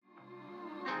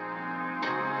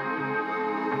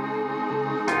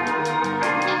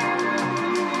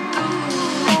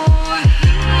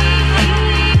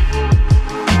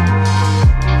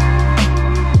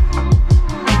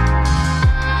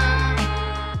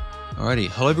Alrighty,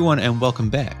 hello everyone and welcome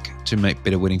back to Make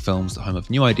Better Wedding Films, the home of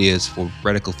new ideas for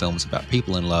radical films about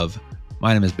people in love.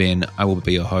 My name is Ben, I will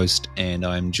be your host, and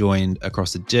I'm joined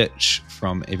across the ditch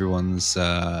from everyone's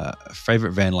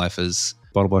favourite van lifers,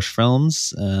 Bottle Bosh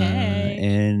Films. Hey.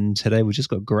 And today we just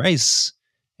got Grace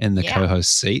in the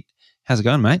co-host seat. How's it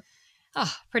going, mate?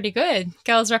 Oh, pretty good.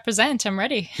 Girls represent, I'm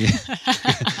ready. Yeah.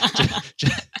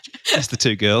 Just the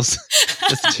two girls.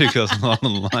 Just the two girls on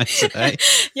the line today.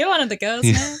 You're one of the girls,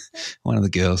 man. One of the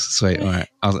girls. Sweet. All right.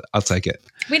 I'll take it.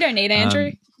 We don't need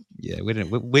Andrew. Yeah, we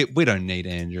don't need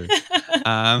Andrew.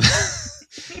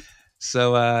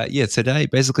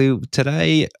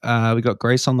 Today we got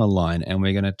Grace on the line and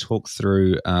we're going to talk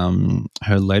through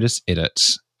her latest edit,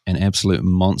 an absolute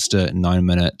monster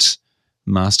 9-minute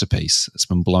masterpiece. It's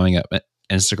been blowing up at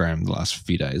Instagram the last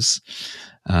few days.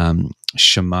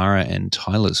 Shamara and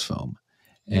Tyler's film.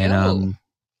 And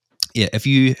if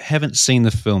you haven't seen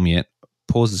the film yet,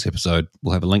 pause this episode.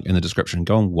 We'll have a link in the description.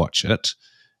 Go and watch it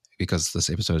because this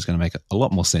episode is going to make a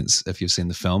lot more sense if you've seen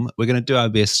the film. We're going to do our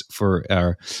best for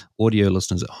our audio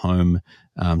listeners at home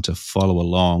to follow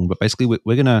along. But basically,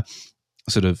 we're going to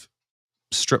sort of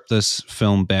strip this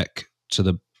film back to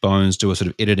the bones, do a sort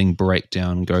of editing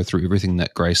breakdown, go through everything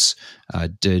that Grace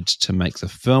did to make the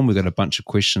film. We've got a bunch of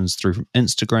questions through from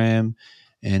Instagram.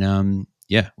 And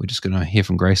we're just going to hear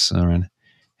from Grace around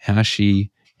how she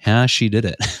did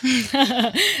it.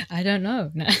 I don't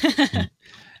know.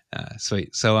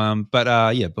 Sweet. So,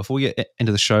 before we get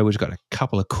into the show, we've got a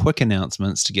couple of quick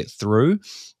announcements to get through.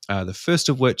 The first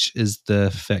of which is the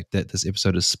fact that this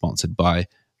episode is sponsored by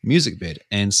MusicBed.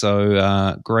 And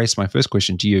so, Grace, my first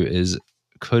question to you is,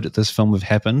 could this film have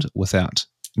happened without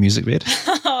MusicBed?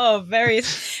 Oh, very,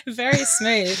 very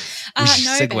smooth.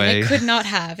 No, Ben, it could not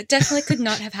have. It definitely could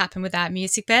not have happened without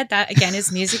MusicBed. That, again,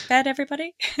 is MusicBed,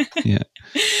 everybody. Yeah.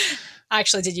 I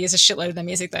actually did use a shitload of their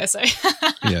music, though, so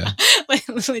yeah.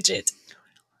 Legit.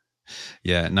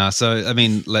 Yeah, no, so, I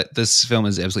mean, this film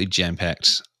is absolutely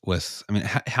jam-packed with, I mean,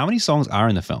 how many songs are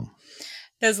in the film?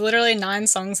 There's literally 9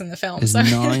 songs in the film. There's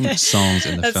 9 songs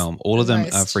in the film. All of them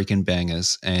are freaking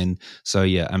bangers. And so,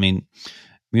 yeah, I mean,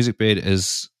 MusicBed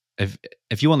is,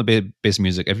 if you want the best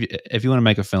music, if you want to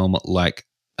make a film like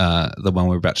the one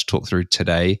we're about to talk through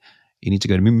today, you need to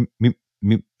go to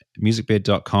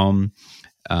musicbed.com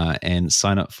and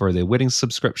sign up for their wedding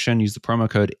subscription. Use the promo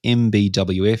code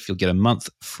MBWF. You'll get a month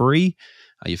free,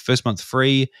 your first month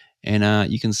free,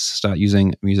 and you can start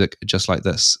using music just like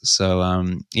this. So,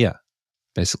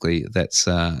 basically that's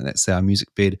our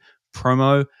MusicBed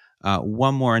promo.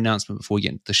 One more announcement before we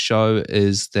get into the show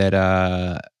is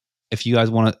that if you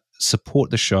guys want to support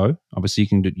the show, obviously you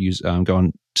can go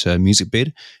on to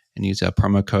MusicBed and use our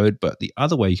promo code. But the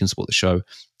other way you can support the show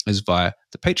is via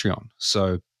the Patreon.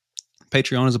 So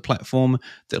Patreon is a platform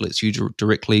that lets you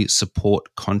directly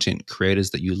support content creators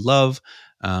that you love.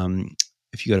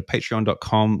 If you go to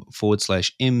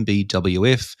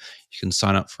patreon.com/MBWF, you can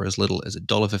sign up for as little as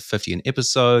 $1.50 an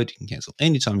episode. You can cancel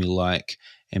anytime you like.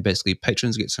 And basically,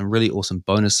 patrons get some really awesome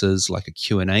bonuses like a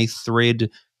Q&A thread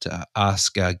to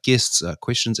ask our guests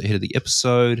questions ahead of the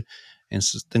episode and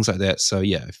things like that. So,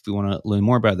 yeah, if you want to learn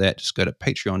more about that, just go to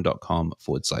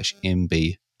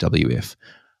patreon.com/MBWF.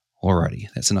 Alrighty,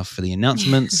 that's enough for the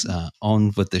announcements.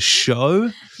 On with the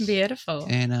show. Beautiful.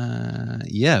 And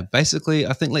basically,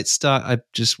 I think let's start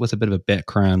just with a bit of a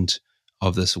background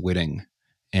of this wedding.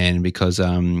 And because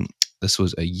this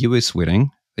was a US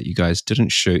wedding that you guys didn't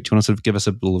shoot, do you want to sort of give us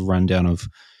a little rundown of,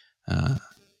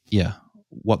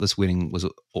 what this wedding was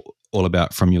all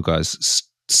about from your guys'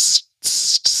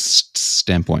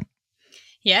 standpoint?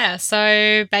 Yeah,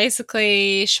 so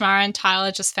basically Shamara and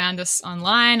Tyler just found us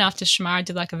online after Shamara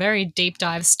did like a very deep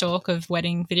dive stalk of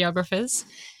wedding videographers.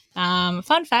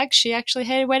 Fun fact, she actually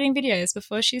hated wedding videos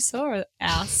before she saw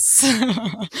us.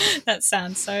 That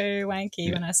sounds so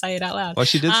wanky when I say it out loud. Well,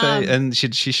 she did say, and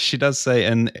she does say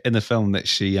in the film that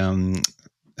she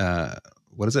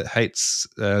hates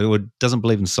or doesn't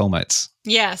believe in soulmates.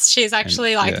 Yes, she's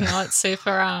actually not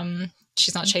super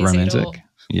she's not cheesy romantic at all.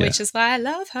 Yeah. Which is why I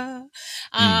love her.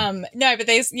 No, but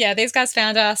these guys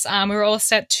found us. We were all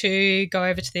set to go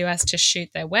over to the US to shoot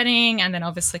their wedding, and then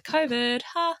obviously COVID,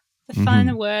 the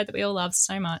fun word that we all love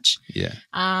so much. Yeah.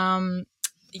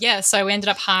 So we ended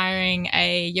up hiring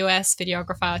a US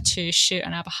videographer to shoot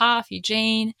on our behalf,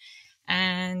 Eugene,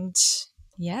 and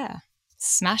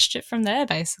smashed it from there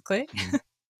basically.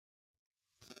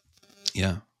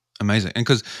 Yeah, amazing. And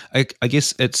because I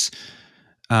guess it's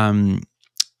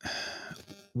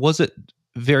was it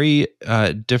very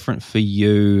different for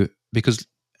you because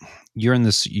you're in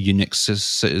this unique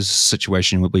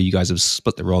situation where you guys have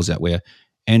split the roles out, where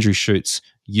Andrew shoots,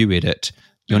 you edit,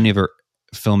 you're never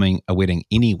filming a wedding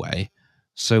anyway.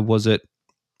 So was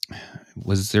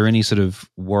there any sort of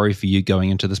worry for you going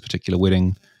into this particular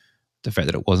wedding, the fact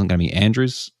that it wasn't going to be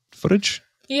Andrew's footage?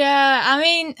 Yeah, I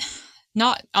mean,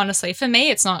 not honestly. For me,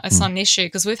 it's not an issue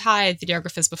because we've hired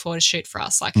videographers before to shoot for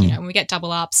us. Like, you know, when we get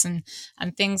double ups and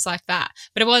things like that.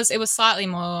 But it was slightly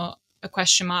more a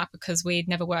question mark because we'd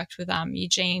never worked with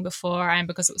Eugene before and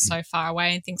because it was so far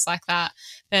away and things like that.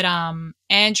 But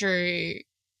Andrew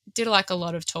did like a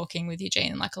lot of talking with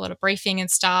Eugene and like a lot of briefing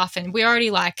and stuff. And we already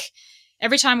like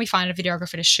every time we find a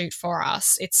videographer to shoot for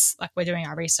us, it's like we're doing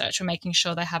our research. We're making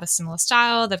sure they have a similar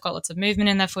style. They've got lots of movement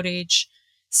in their footage.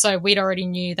 So we'd already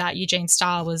knew that Eugene's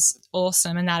style was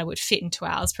awesome and that it would fit into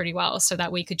ours pretty well so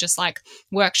that we could just like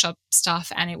workshop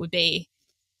stuff and it would be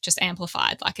just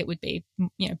amplified. Like it would be,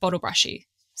 you know, bottle brushy,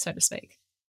 so to speak.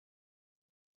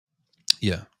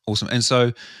 Yeah, awesome. And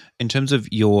so in terms of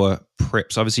your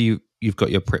preps, obviously you've got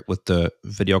your prep with the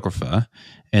videographer,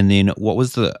 and then what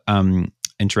was the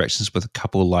interactions with a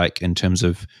couple like in terms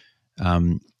of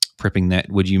prepping that?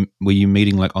 Were you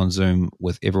meeting like on Zoom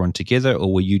with everyone together,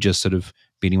 or were you just sort of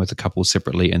meeting with a couple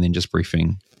separately and then just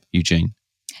briefing Eugene?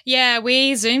 Yeah,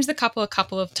 we Zoomed the couple a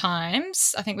couple of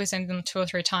times. I think we Zoomed them 2 or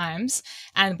 3 times.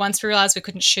 And once we realised we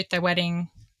couldn't shoot their wedding,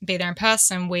 be there in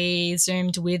person, we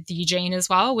Zoomed with Eugene as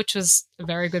well, which was a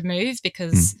very good move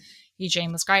because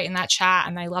Eugene was great in that chat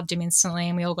and they loved him instantly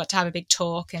and we all got to have a big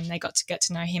talk and they got to get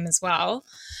to know him as well.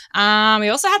 We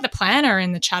also had the planner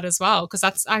in the chat as well because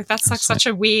that's like such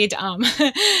a weird,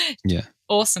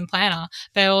 awesome planner.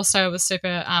 But also it was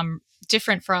super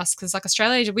different for us because like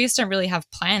Australia, we just don't really have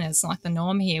planners like the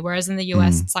norm here, whereas in the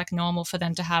US it's like normal for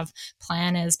them to have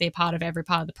planners be a part of every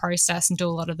part of the process and do a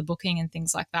lot of the booking and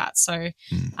things like that. So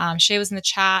she was in the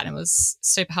chat and it was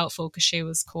super helpful because she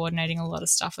was coordinating a lot of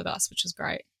stuff with us, which was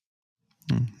great.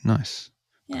 Nice.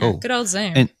 Yeah, cool. Good old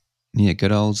Zoom. And yeah,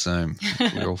 good old Zoom.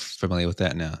 We're all familiar with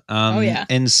that now. Oh yeah.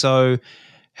 And so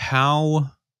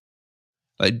how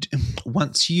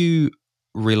once you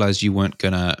realized you weren't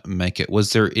gonna make it,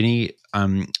 was there any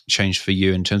change for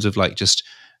you in terms of like just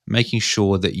making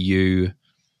sure that you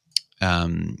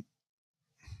had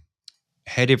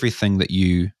everything that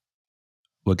you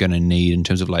were going to need in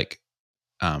terms of like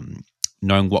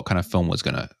knowing what kind of film was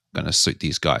going to suit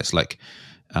these guys? Like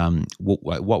what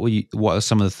are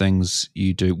some of the things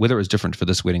you do, whether it was different for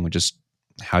this wedding or just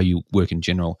how you work in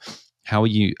general? How are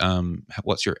you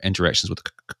what's your interactions with a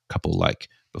couple like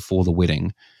before the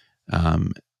wedding,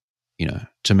 you know,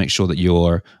 to make sure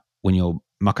that when you're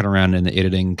mucking around in the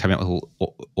editing, coming up with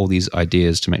all these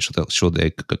ideas to make sure they're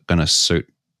going to suit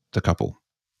the couple?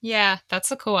 Yeah,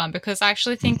 that's a cool one because I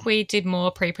actually think we did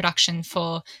more pre-production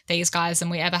for these guys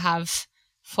than we ever have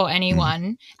for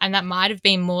anyone. And that might have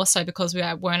been more so because we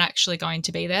weren't actually going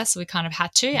to be there. So we kind of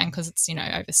had to. And because it's, you know,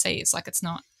 overseas, like it's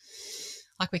not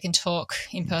like we can talk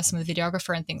in person with a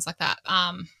videographer and things like that,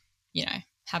 you know,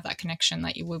 have that connection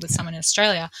that you would with someone in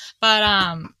Australia.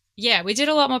 But yeah, we did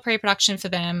a lot more pre-production for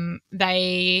them.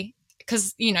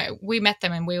 Because, you know, we met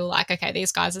them and we were like, okay,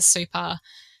 these guys are super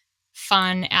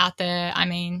fun out there. I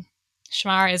mean,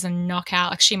 Shamara is a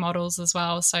knockout. Like she models as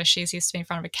well. So she's used to be in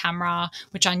front of a camera,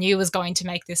 which I knew was going to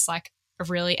make this like a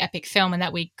really epic film and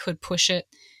that we could push it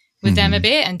with them a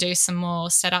bit and do some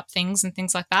more setup things and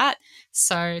things like that.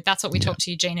 So that's what we talked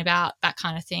to Eugene about, that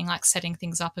kind of thing, like setting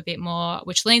things up a bit more,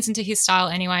 which leans into his style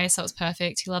anyway. So it was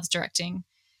perfect. He loves directing.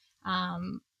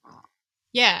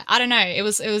 Yeah, I don't know.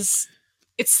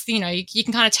 It's, you know, you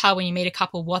can kind of tell when you meet a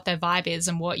couple what their vibe is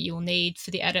and what you'll need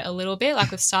for the edit a little bit. Like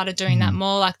we've started doing that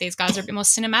more. Like these guys are a bit more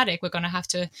cinematic. We're going to have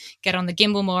to get on the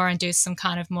gimbal more and do some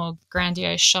kind of more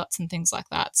grandiose shots and things like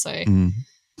that. So,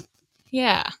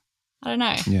 yeah, I don't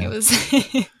know. Yeah. It was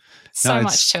so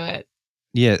much to it.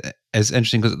 Yeah, it's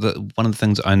interesting because one of the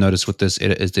things I noticed with this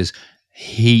edit is there's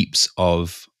heaps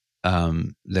of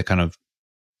the kind of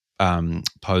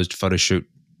posed photo shoot,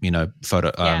 you know,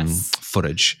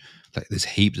 footage. Like there's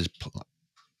heaps, there's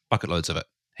bucket loads of it,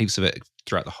 heaps of it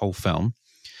throughout the whole film.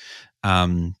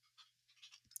 And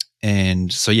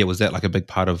so yeah, was that like a big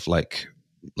part of like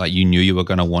you knew you were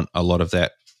going to want a lot of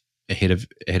that ahead of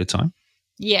time?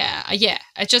 Yeah.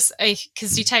 It just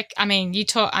because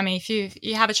if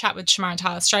you have a chat with Shamara and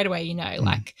Tyler straight away, you know,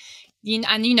 like you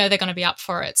know they're going to be up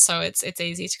for it, so it's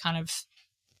easy to kind of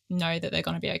know that they're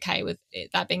going to be okay with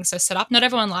that being so set up. Not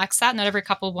everyone likes that. Not every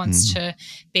couple wants to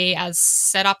be as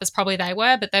set up as probably they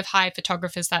were, but they've hired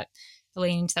photographers that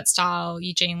lean into that style.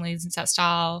 Eugene leans into that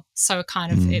style. So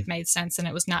kind of it made sense and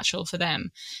it was natural for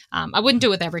them. I wouldn't do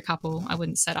it with every couple. I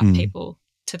wouldn't set up people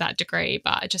to that degree,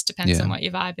 but it just depends on what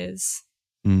your vibe is.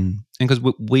 And because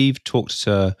we've talked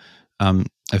to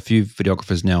a few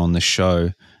videographers now on the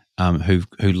show who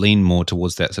lean more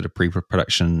towards that sort of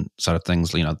pre-production side of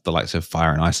things, you know, the likes of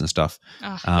Fire and Ice and stuff.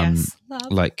 Yes.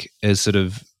 Like is sort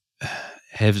of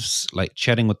has like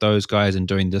chatting with those guys and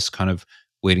doing this kind of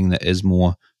wedding that is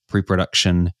more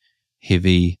pre-production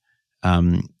heavy.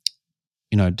 You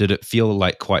know, did it feel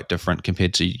like quite different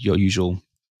compared to your usual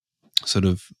sort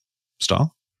of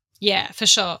style? Yeah, for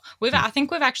sure. I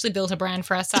think we've actually built a brand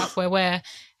for ourselves where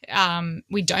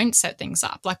we don't set things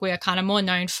up. Like we are kind of more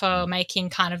known for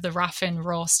making kind of the rough and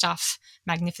raw stuff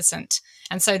magnificent.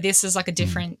 And so this is like a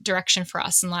different direction for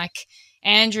us. And like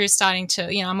Andrew's starting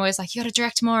to, you know, I'm always like, you got to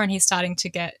direct more. And he's starting to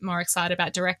get more excited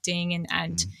about directing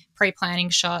and pre-planning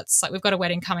shots. Like we've got a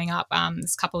wedding coming up,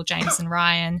 this couple, James and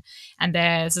Ryan, and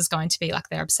theirs is going to be like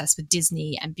they're obsessed with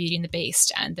Disney and Beauty and the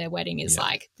Beast. And their wedding is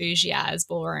like bougie as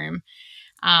ballroom.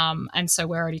 And so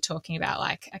we're already talking about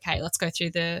like, okay, let's go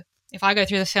through if I go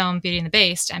through the film Beauty and the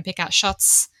Beast and pick out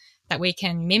shots that we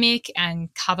can mimic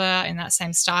and cover in that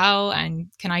same style, and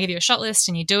can I give you a shot list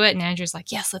and you do it? And Andrew's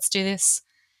like, yes, let's do this.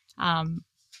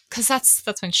 Because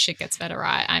that's when shit gets better,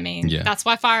 right? I mean, that's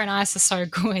why Fire and Ice are so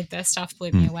good. Their stuff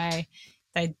blew me away.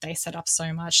 They set up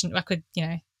so much, and I could, you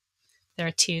know, they're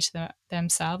a tier to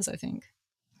themselves, I think.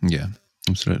 Yeah,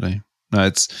 absolutely. No,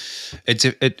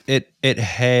 it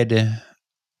had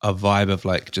a vibe of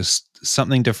like just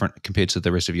something different compared to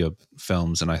the rest of your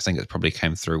films, and I think it probably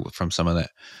came through from some of that.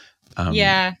 I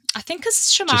think because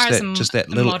Shamar is just that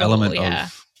little model, element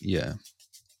of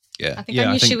I think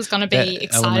I knew she was going to be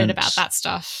excited about that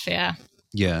stuff.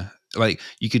 Yeah, like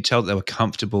you could tell that they were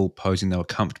comfortable posing, they were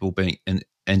comfortable being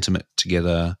intimate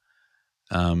together,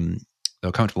 they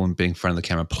were comfortable in being in front of the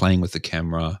camera, playing with the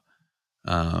camera,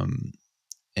 and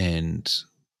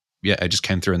it just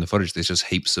came through in the footage. There's just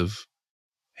heaps of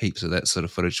that sort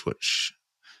of footage, which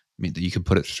meant that you could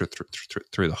put it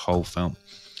through the whole film.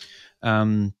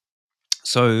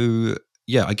 So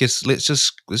I guess let's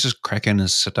just crack in and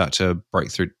start to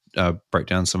break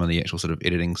down some of the actual sort of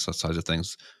editing sides of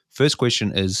things. First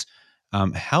question is,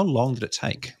 how long did it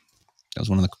take? That was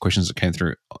one of the questions that came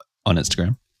through on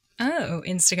Instagram. Oh,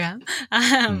 Instagram.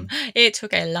 It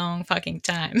took a long fucking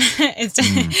time. I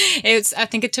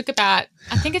think it took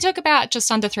about just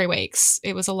under 3 weeks.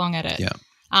 It was a long edit. Yeah.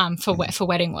 For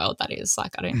Wedding World, that is.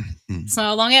 Like, it's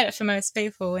not a long edit for most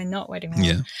people in not Wedding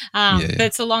World. But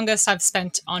it's the longest I've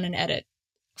spent on an edit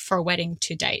for a wedding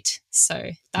to date.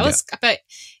 So that was, but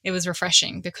it was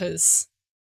refreshing because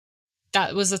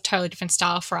that was a totally different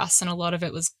style for us. And a lot of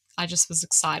it was, I just was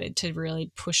excited to really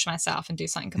push myself and do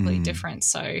something completely different.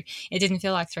 So it didn't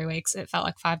feel like 3 weeks. It felt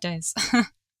like 5 days.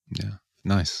 Yeah.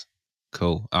 Nice.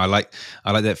 Cool. I like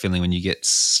that feeling when you get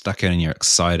stuck in and you're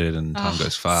excited and time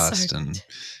goes fast, so and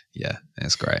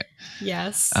that's great.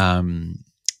 Yes.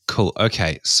 Cool.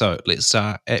 Okay, so let's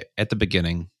start at the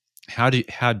beginning. How do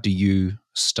you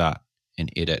start an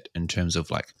edit in terms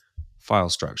of like file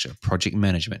structure, project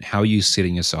management? How are you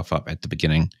setting yourself up at the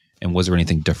beginning? And was there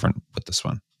anything different with this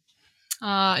one?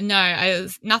 No,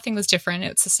 nothing was different.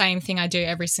 It's the same thing I do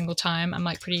every single time. I'm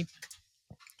like pretty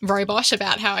robot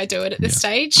about how I do it at this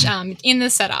stage. In the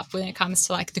setup, when it comes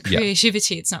to like the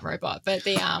creativity, it's not robot, but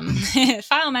the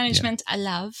file management, I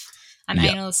love. I'm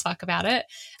anal as fuck about it.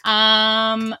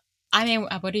 I mean,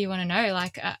 what do you want to know?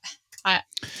 Like,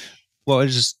 well,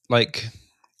 it's just like,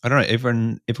 I don't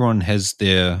know. Everyone has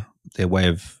their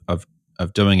way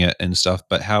of doing it and stuff.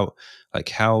 But how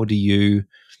do you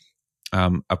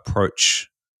approach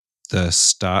the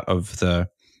start of the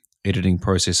editing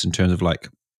process in terms of like,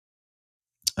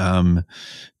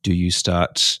 do you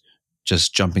start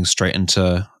just jumping straight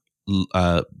into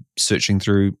searching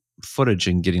through footage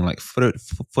and getting like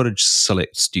footage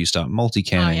selects? Do you start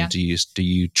multicaming? Do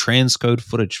you transcode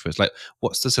footage first? Like,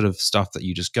 what's the sort of stuff that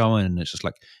you just go in and it's just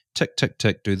like tick tick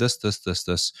tick, do this,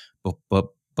 but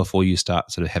before you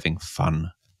start sort of having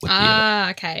fun with the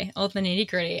edit? Okay, all the nitty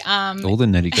gritty. All the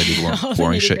nitty gritty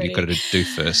boring shit you've got to do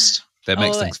first. That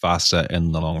makes things faster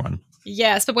in the long run.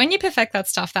 Yes, but when you perfect that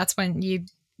stuff, that's when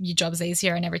your job's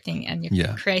easier and everything, and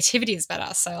your creativity is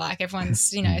better. So like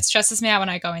everyone's, it stresses me out when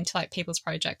I go into like people's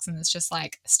projects and it's just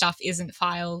like stuff isn't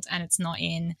filed and it's not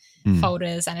in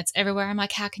folders and it's everywhere. I'm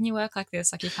like, how can you work like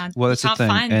this? Like you can't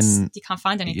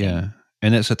find anything. Yeah,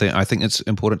 and that's the thing. I think it's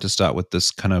important to start with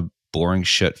this kind of boring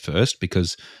shit first,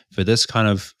 because for this kind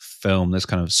of film, this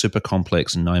kind of super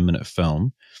complex 9-minute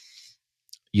film,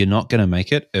 you're not going to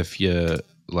make it if you're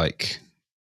like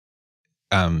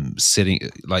setting,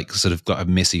 like sort of got a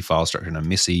messy file structure and a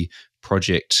messy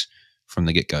project from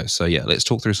the get-go. So yeah, let's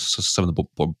talk through some of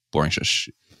the boring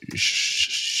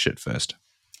shit first.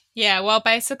 Yeah, well,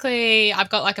 basically, I've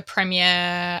got like a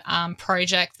Premiere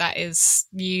project that is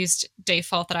used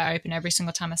default that I open every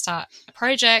single time I start a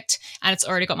project, and it's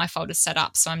already got my folders set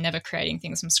up, so I'm never creating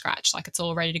things from scratch. Like, it's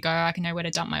all ready to go. I can know where to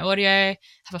dump my audio,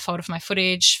 have a folder for my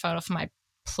footage, folder for my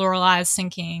pluralized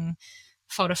syncing,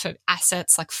 folder for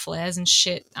assets like flares and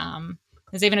shit.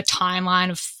 There's even a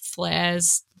timeline of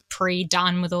flares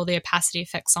pre-done with all the opacity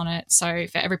effects on it. So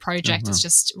for every project, it's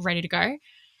just ready to go.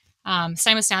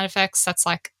 Same with sound effects. That's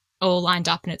like all lined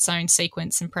up in its own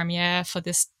sequence in Premiere for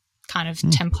this kind of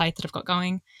template that I've got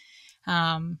going.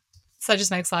 So it just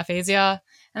makes life easier.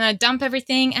 And I dump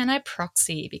everything and I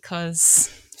proxy because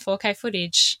 4K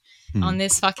footage on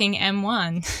this fucking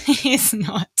M1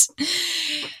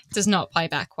 does not play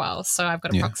back well. So I've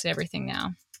got to proxy everything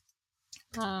now.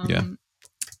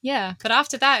 Yeah. But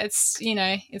after that, it's,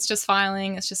 it's just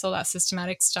filing. It's just all that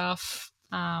systematic stuff.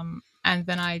 And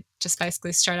then I just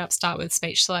basically straight up start with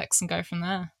speech selects and go from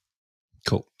there.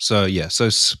 Cool. So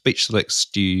speech selects,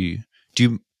 do you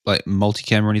like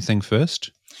multicam or anything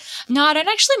first? No, I don't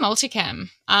actually multicam.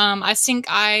 I sync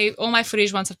all my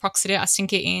footage once I've proxied it, I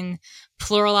sync it in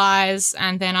Pluralize,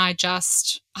 and then I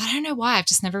don't know why, I've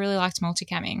just never really liked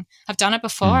multicamming. I've done it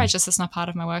before, it's not part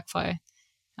of my workflow.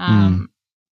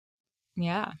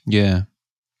 Yeah. Yeah.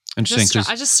 Interesting.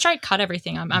 I just straight cut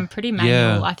everything. I'm pretty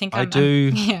manual. I think I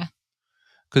do. Yeah.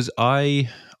 Because I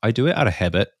do it out of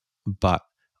habit, but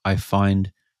I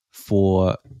find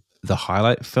for the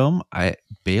highlight film, I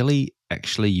barely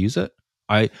actually use it.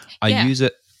 I use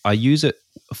it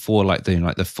for like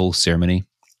the full ceremony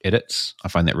edits. I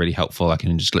find that really helpful. I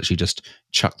can just literally just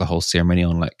chuck the whole ceremony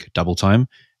on like double time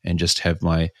and just have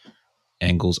my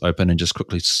angles open and just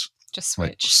quickly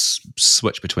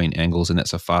switch between angles, and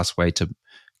that's a fast way to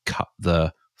cut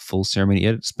the full ceremony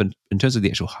edits. But in terms of the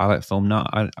actual highlight film, no,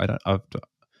 I don't.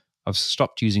 I've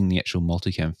stopped using the actual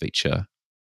multicam feature.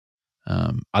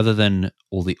 Other than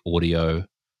all the audio,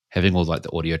 having all like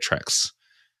the audio tracks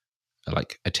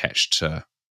like attached to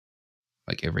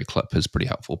like every clip is pretty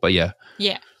helpful. But yeah,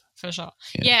 for sure.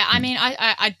 Yeah, I mean,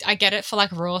 I get it for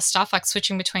like raw stuff, like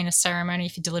switching between a ceremony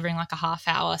if you're delivering like a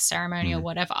half-hour ceremony or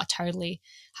whatever, totally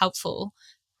helpful.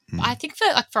 I think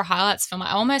for a highlights film,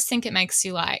 I almost think it makes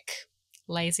you like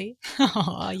lazy.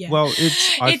 Oh yeah. Well,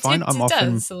 I find I'm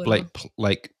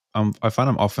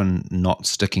often not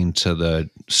sticking to the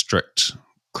strict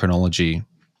chronology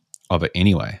of it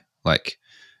anyway. Like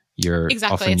you're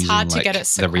often it's using hard to get it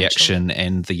the reaction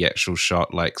and the actual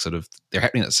shot, like sort of they're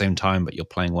happening at the same time, but you're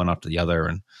playing one after the other,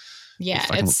 and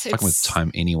it's fucking with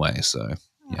time anyway. So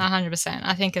 100%.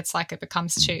 I think it's like it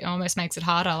becomes it almost makes it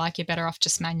harder. Like you're better off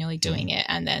just manually doing it,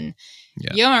 and then you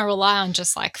don't want to rely on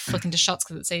just like flicking to shots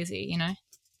because it's easy,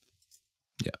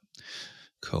 Yeah.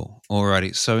 Cool.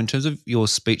 Alrighty. So in terms of your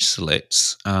speech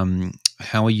selects,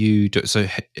 how are you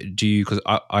do you, because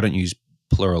I don't use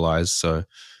Pluralize, so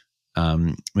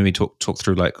maybe talk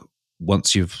through like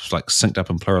once you've like synced up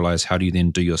and Pluralize, how do you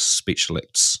then do your speech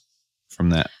selects from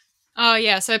that? Oh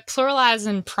yeah, so Pluralize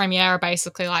and Premiere are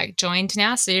basically like joined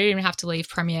now, so you don't even have to leave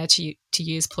Premiere to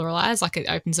use Pluralize. Like it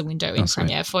opens a window in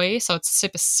Premiere for you, so it's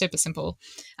super super simple.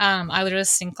 I literally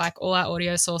sync like all our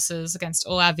audio sources against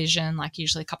all our vision, like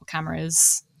usually a couple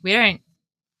cameras.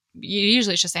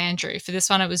 Usually it's just Andrew. For this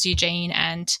one, it was Eugene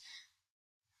and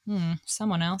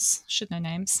someone else. Should know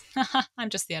names. I'm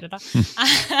just the editor.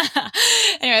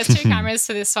 Anyway, it's 2 cameras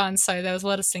for this one, so there was a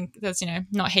lot of sync. There's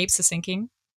not heaps of syncing.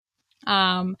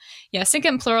 Sync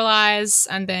and Pluralize,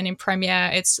 and then in Premiere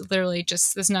it's literally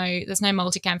just there's no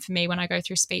multicam for me when I go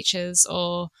through speeches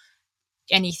or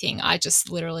anything. I just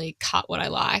literally cut what I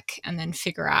like and then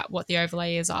figure out what the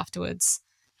overlay is afterwards.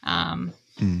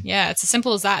 It's as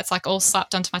simple as that. It's like all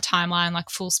slapped onto my timeline, like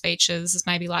full speeches. It's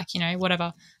maybe like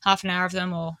whatever, half an hour of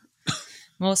them or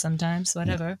more sometimes,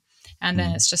 whatever. And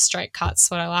then it's just straight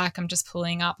cuts. What I like, I'm just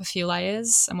pulling up a few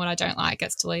layers, and what I don't like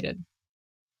gets deleted.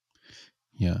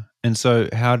 Yeah. And so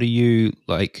how do you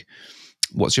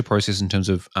what's your process in terms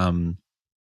of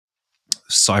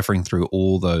ciphering through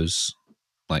all those,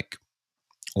 like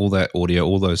all that audio,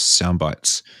 all those sound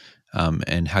bites,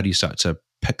 and how do you start to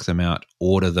pick them out,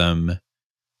 order them,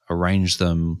 arrange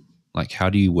them? Like how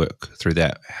do you work through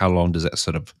that? How long does that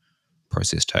sort of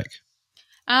process take?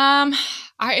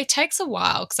 It takes a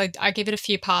while because I give it a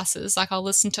few passes. Like I'll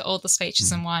listen to all the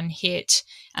speeches in one hit,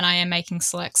 and I am making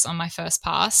selects on my first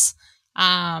pass.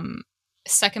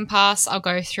 Second pass I'll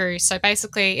go through. So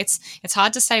basically it's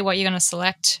hard to say what you're going to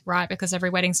select, right? Because every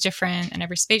wedding's different and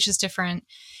every speech is different.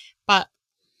 But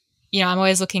I'm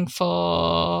always looking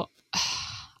for,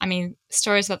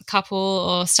 stories about the couple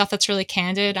or stuff that's really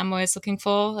candid. I'm always looking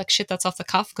for like shit that's off the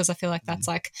cuff, because I feel like that's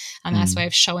like a nice way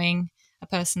of showing a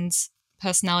person's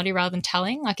personality rather than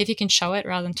telling. Like if you can show it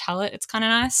rather than tell it, it's kind of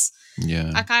nice.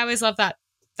 Yeah. Like I always love that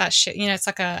shit. It's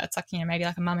like maybe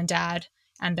like a mum and dad,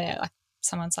 and they're like,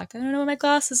 someone's like, I don't know where my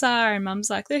glasses are, and mum's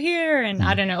like, they're here, and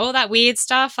I don't know, all that weird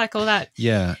stuff, like all that.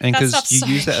 Yeah, and because you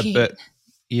use that a bit.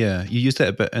 Yeah, you use that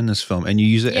a bit in this film, and you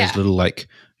use it as little like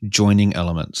joining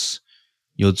elements.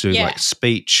 You'll do like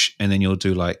speech, and then you'll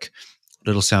do like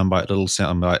little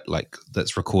soundbite, like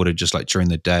that's recorded just like during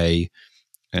the day.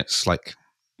 And it's like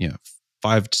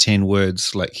 5 to 10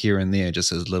 words like here and there,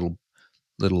 just as little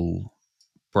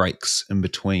breaks in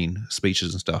between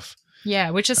speeches and stuff. Yeah,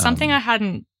 which is something I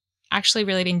hadn't actually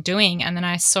really been doing, and then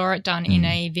I saw it done in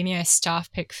a Vimeo staff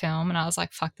pick film, and I was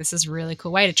like, fuck, this is a really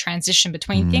cool way to transition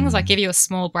between things, like give you a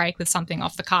small break with something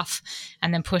off the cuff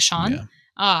and then push on.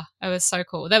 It was so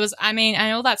cool.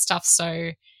 And all that stuff,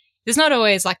 so there's not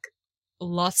always like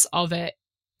lots of it.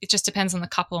 It just depends on the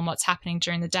couple and what's happening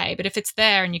during the day, but if it's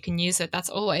there and you can use it, that's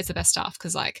always the best stuff,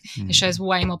 because like it shows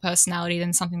way more personality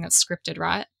than something that's scripted,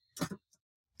 right?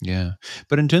 Yeah,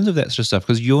 but in terms of that sort of stuff,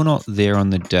 because you're not there on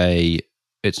the day,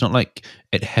 it's not like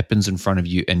it happens in front of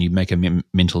you and you make a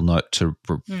mental note to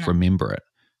remember it,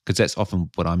 because that's often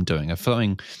what I'm doing. If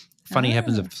something funny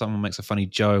happens, if someone makes a funny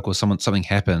joke or something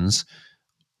happens,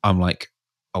 I'm like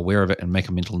aware of it and make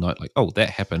a mental note like, oh,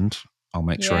 that happened. I'll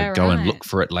make sure I go and look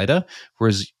for it later.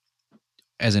 Whereas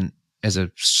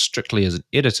strictly as an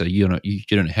editor, you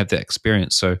don't have that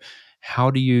experience. So how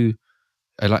do you,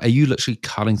 are you literally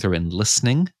cutting through and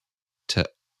listening to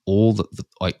all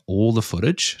the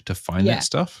footage to find that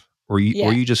stuff, or are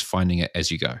you just finding it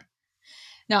as you go?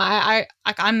 No,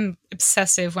 I'm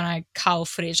obsessive when I cull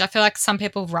footage. I feel like some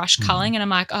people rush culling, and I'm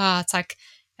like, it's like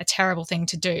a terrible thing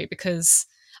to do, because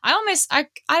I don't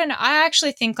know. I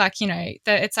actually think like,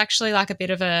 that it's actually like a bit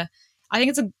of I think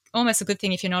it's almost a good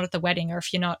thing if you're not at the wedding, or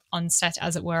if you're not on set,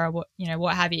 as it were, or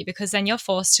what have you, because then you're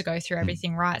forced to go through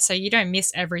everything, right? So you don't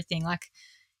miss everything. Like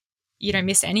you don't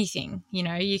miss anything.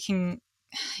 You can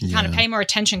kind of pay more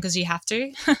attention because you have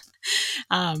to.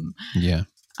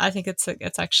 I think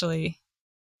it's actually,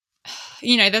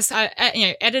 there's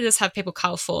editors have people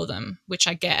cull for them, which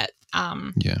I get.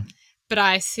 But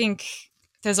I think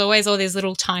there's always all these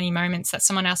little tiny moments that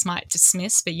someone else might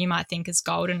dismiss, but you might think is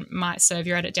gold and might serve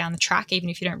your edit down the track, even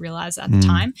if you don't realize it at the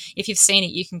time. If you've seen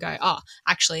it, you can go, oh,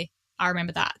 actually, I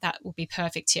remember that. That will be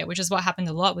perfect here, which is what happened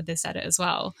a lot with this edit as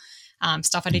well.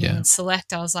 Stuff I didn't even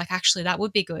select, I was like, actually, that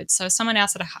would be good. So if someone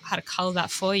else had to color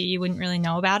that for you, you wouldn't really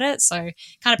know about it. So it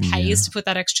kind of pays to put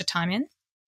that extra time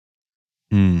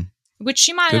in. Which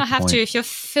you might not have to. If you're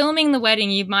filming the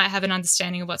wedding, you might have an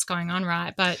understanding of what's going on,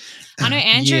 right? But I know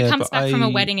Andrew comes back from a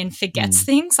wedding and forgets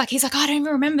things. Like he's like, I don't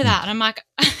even remember that. And I'm like,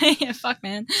 yeah, fuck,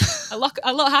 man. A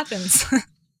lot happens.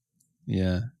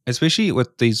 Yeah, especially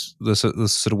with the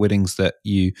sort of weddings that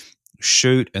you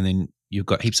shoot and then you've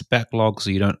got heaps of backlogs, so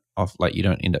you don't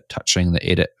end up touching the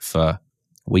edit for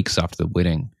weeks after the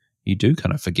wedding. You do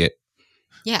kind of forget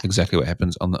exactly what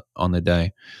happens on the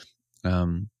day.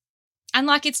 And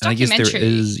like it's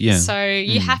documentary, so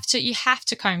you have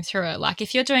to comb through it. Like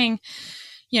if you're doing,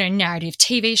 narrative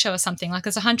TV show or something, like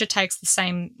there's 100 takes the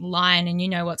same line and you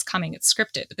know what's coming. It's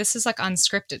scripted, but this is like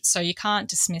unscripted, so you can't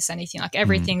dismiss anything. Like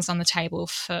everything's on the table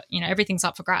for everything's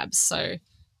up for grabs. So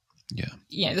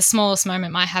the smallest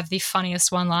moment might have the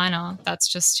funniest one-liner. That's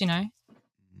just you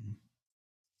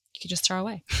could just throw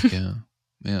away.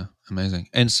 yeah, amazing.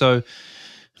 And so,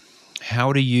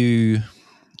 how do you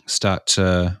start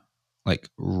to like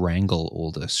wrangle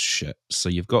all this shit? So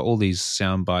you've got all these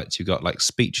sound bites, you've got like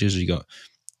speeches, you got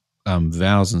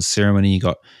vows and ceremony, you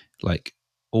got like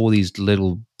all these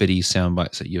little bitty sound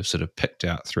bites that you've sort of picked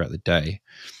out throughout the day.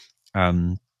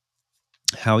 How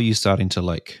are you starting to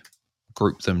like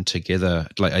group them together?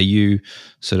 Like, are you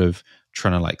sort of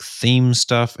trying to like theme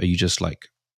stuff? Are you just like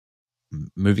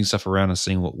moving stuff around and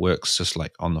seeing what works just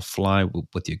like on the fly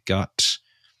with your gut?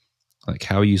 Like,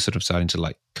 how are you sort of starting to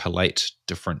like collate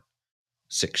different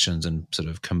sections and sort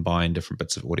of combine different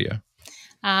bits of audio?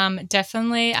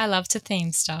 Definitely, I love to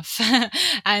theme stuff,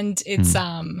 and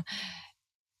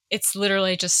it's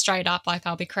literally just straight up like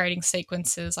I'll be creating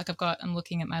sequences. Like I'm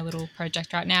looking at my little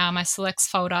project right now. My selects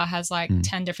folder has like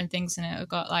 10 different things in it. I've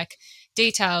got like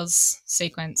details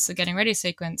sequence, a getting ready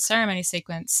sequence, ceremony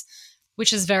sequence,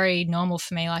 which is very normal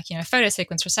for me, like, photo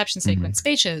sequence, reception sequence,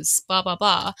 speeches, blah, blah,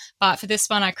 blah. But for this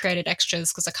one, I created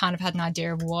extras because I kind of had an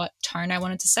idea of what tone I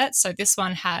wanted to set. So this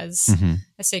one has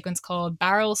a sequence called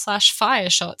barrel/fire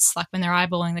shots, like when they're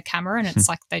eyeballing the camera and it's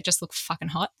like they just look fucking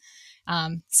hot.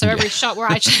 So every shot where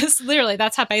I just literally,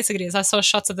 that's how basic it is. I saw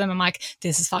shots of them. I'm like,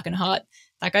 this is fucking hot.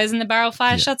 That goes in the barrel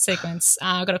fire shot sequence.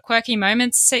 I've got a quirky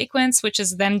moments sequence, which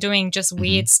is them doing just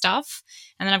weird stuff.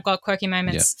 And then I've got quirky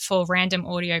moments for random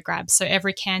audio grabs. So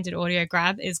every candid audio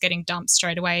grab is getting dumped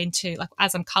straight away into, like,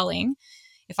 as I'm culling.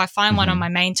 If I find one on my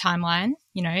main timeline,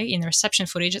 you know, in the reception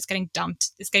footage, it's getting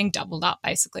dumped. It's getting doubled up,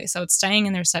 basically. So it's staying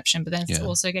in the reception, but then it's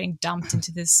also getting dumped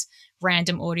into this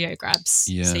random audio grabs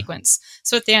sequence.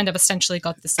 So at the end, I've essentially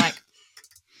got this, like,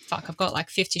 I've got like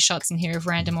 50 shots in here of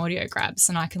random audio grabs,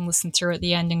 and I can listen through at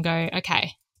the end and go,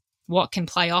 okay, what can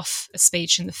play off a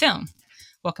speech in the film?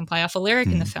 What can play off a lyric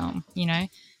in the film? You know,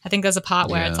 I think there's a part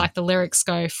where it's like the lyrics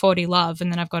go 40 love, and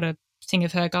then I've got a thing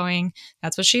of her going,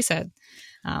 that's what she said.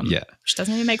 Which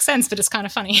doesn't even make sense, but it's kind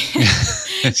of funny.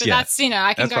 But that's, you know,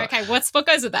 I can go, okay, what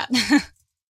goes with that?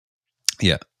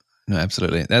 Yeah, no,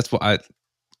 absolutely. That's what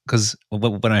because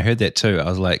when I heard that too, I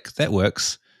was like, that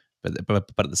works. But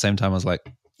at the same time, I was like,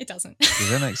 it doesn't. Does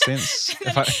that make sense?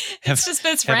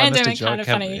 It's random and kind of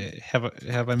funny.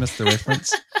 Have I missed the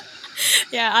reference?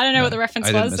 Yeah, I don't know what the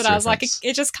reference was, but I was like,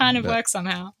 it just kind of works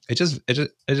somehow. It just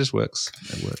works.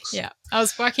 It works. Yeah, I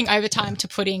was working overtime to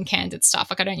put in candid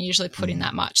stuff. Like, I don't usually put in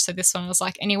that much, so this one was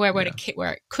like, anywhere where it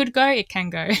could go, it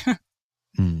can go.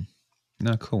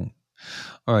 No, cool.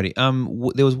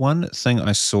 Alrighty. There was one thing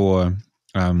I saw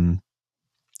on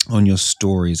your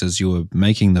stories as you were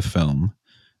making the film,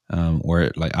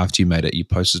 or like after you made it, you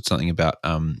posted something about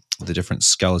the different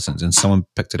skeletons, and someone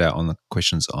picked it out on the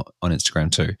questions on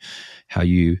Instagram too, how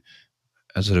you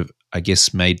sort of, I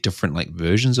guess, made different like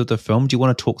versions of the film. Do you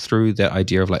want to talk through that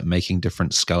idea of like making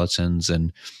different skeletons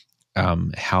and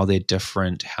how they're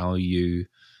different, how you,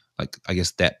 like, I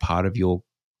guess, that part of your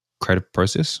creative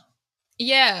process?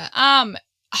 Yeah.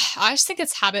 I just think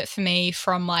it's habit for me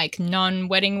from like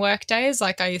non-wedding work days.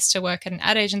 Like, I used to work at an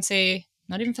ad agency,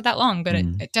 not even for that long, but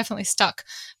it definitely stuck.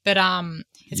 But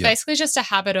it's basically just a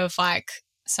habit of like,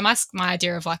 so my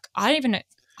idea of like, I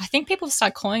think people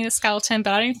start calling it a skeleton,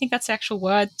 but I don't even think that's the actual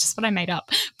word, just what I made up.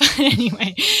 But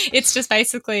anyway, it's just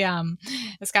basically a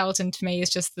skeleton to me is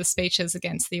just the speeches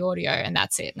against the audio, and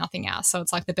that's it, nothing else. So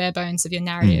it's like the bare bones of your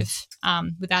narrative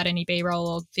without any B-roll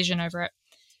or vision over it.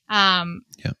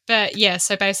 But yeah,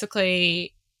 so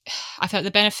basically I felt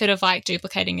the benefit of like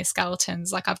duplicating your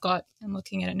skeletons. Like, I'm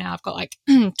looking at it now, I've got like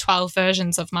 12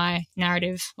 versions of my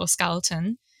narrative or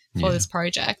skeleton for this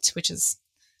project, which is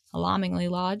alarmingly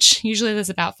large. Usually there's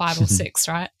about 5 or 6,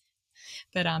 right?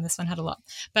 But this one had a lot.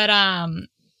 But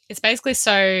it's basically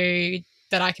so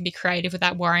that I can be creative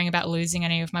without worrying about losing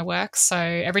any of my work. So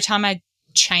every time I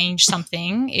change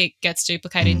something, it gets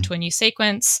duplicated into a new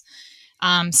sequence.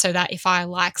 So that if I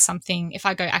like something, if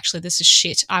I go, actually, this is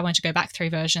shit, I want to go back 3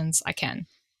 versions, I can.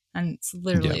 And it's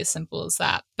literally as simple as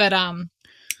that. But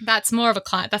that's more of a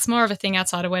client. That's more of a thing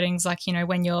outside of weddings. Like, you know,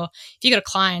 if you got a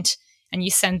client and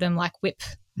you send them like WIP,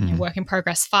 work in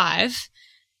progress 5,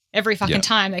 every fucking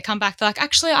time they come back, they're like,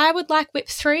 actually, I would like WIP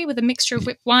 3 with a mixture of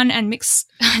WIP 1 and a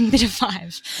bit of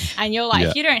 5. And you're like,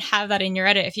 if you don't have that in your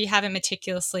edit, if you haven't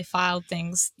meticulously filed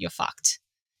things, you're fucked.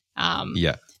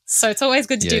 So it's always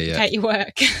good to duplicate your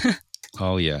work.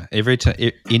 Oh yeah, every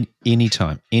time,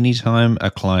 anytime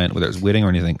a client, whether it's wedding or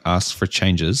anything, asks for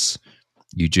changes,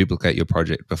 you duplicate your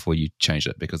project before you change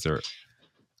it, because they're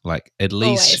like at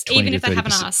least 20 to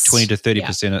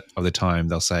 30% of the time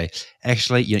they'll say,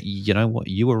 actually, you know what,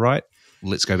 you were right.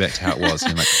 Let's go back to how it was.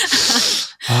 And you're like,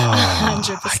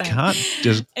 100%. I can't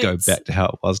just go back to how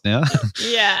it was now.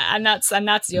 Yeah, and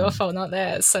that's your fault, not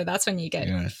theirs. So that's when you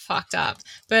get fucked up.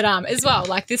 But as well,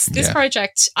 like this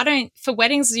project, for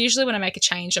weddings, usually when I make a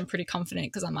change, I'm pretty confident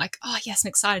because I'm like, oh yes, I'm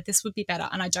excited, this would be better,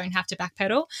 and I don't have to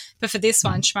backpedal. But for this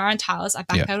one, Shmara and Tyler's, I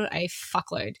backpedaled a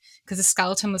fuckload because the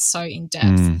skeleton was so in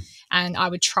depth, and I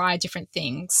would try different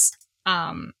things.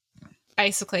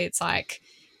 Basically, it's like,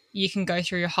 you can go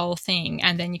through your whole thing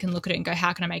and then you can look at it and go,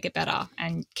 how can I make it better?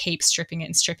 And keep stripping it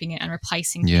and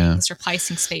replacing things,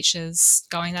 replacing speeches,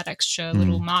 going that extra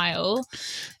little mile.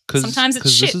 Sometimes it's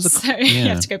shit, so you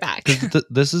have to go back.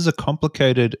 This is a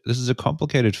complicated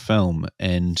film,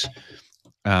 and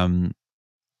because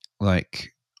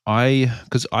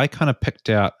I kind of picked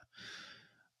out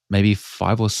maybe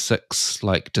 5 or 6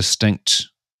 like distinct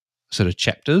sort of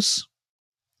chapters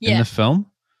in the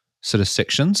film, sort of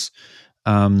sections.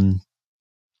 And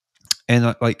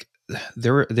like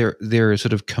they're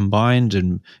sort of combined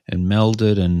and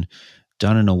melded and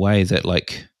done in a way that,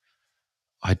 like,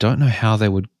 I don't know how they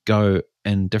would go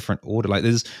in different order. Like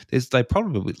they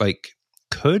probably like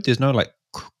could. There's no like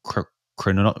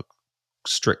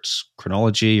strict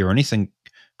chronology or anything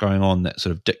going on that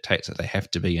sort of dictates that they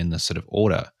have to be in this sort of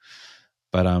order.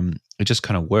 but it just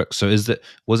kind of works. So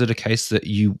was it a case that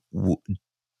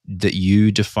that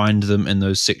you defined them in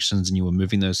those sections and you were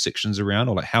moving those sections around,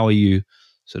 or like how are you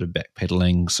sort of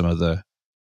backpedaling some of the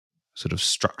sort of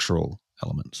structural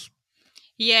elements?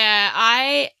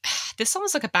 Yeah, this one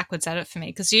was like a backwards edit for me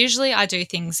because usually I do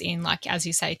things in, like, as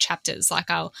you say, chapters.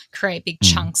 Like I'll create big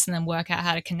chunks and then work out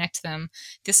how to connect them.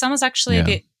 This one was actually a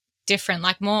bit different.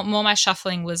 Like more my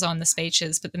shuffling was on the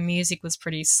speeches, but the music was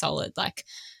pretty solid. Like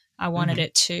I wanted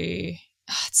it to.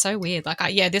 It's so weird. Like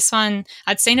this one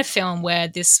I'd seen a film where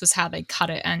this was how they cut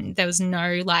it, and there was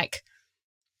no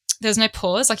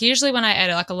pause. Like usually when I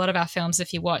edit, like a lot of our films,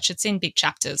 if you watch, it's in big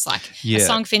chapters. Like a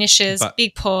song finishes,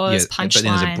 big pause, punchline. But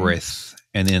then there's a breath,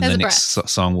 and then the next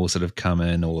song will sort of come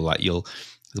in, or like there'll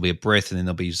be a breath, and then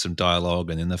there'll be some dialogue,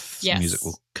 and then the music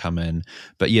will come in.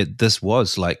 But this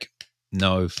was like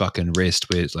no fucking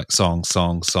rest, where it's like song,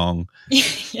 and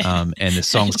the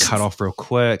song's cut off real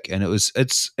quick, and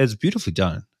it's beautifully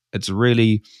done. It's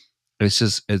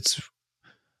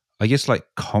I guess like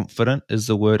confident is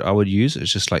the word I would use.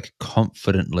 It's just like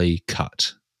confidently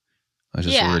cut. It's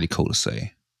just really cool to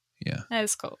see. Yeah. That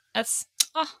is cool. That's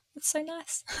so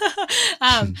nice.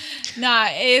 No,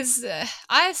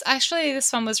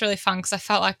 this one was really fun because I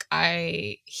felt like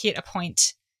I hit a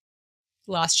point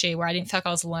last year where I didn't feel like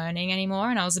I was learning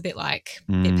anymore, and I was a bit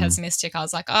pessimistic. I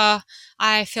was like,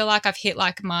 I feel like I've hit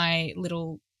like my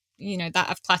little, that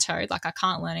I've plateaued. Like I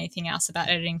can't learn anything else about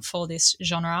editing for this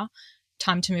genre.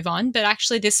 Time to move on. But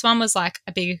actually this one was like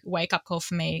a big wake-up call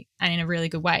for me, and in a really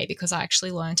good way, because I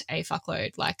actually learned a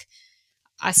fuckload. Like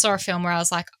I saw a film where I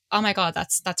was like, oh my God,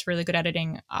 that's really good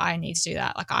editing. I need to do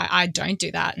that. Like I don't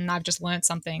do that, and I've just learned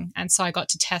something. And so I got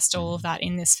to test all of that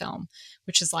in this film,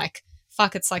 which is like,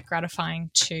 fuck, it's like gratifying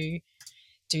to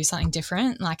do something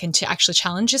different, like, and to actually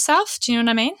challenge yourself. Do you know what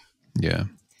I mean?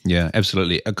 Yeah,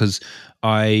 absolutely. Because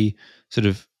I sort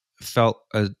of felt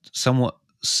a somewhat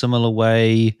similar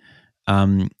way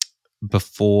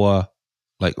before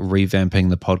like revamping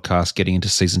the podcast, getting into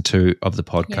season 2 of the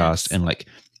podcast, and like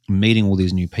meeting all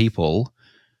these new people,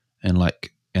 and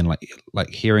like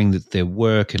hearing their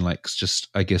work, and like just,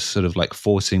 I guess, sort of like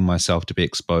forcing myself to be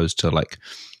exposed to like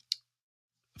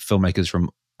filmmakers from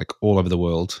like all over the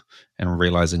world, and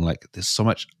realizing like there's so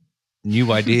much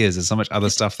new ideas, there's so much other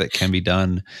stuff that can be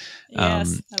done.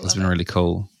 It's been really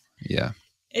cool. Yeah.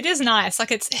 It is nice.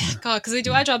 Like it's, God, because we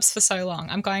do our jobs for so long.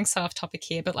 I'm going so off topic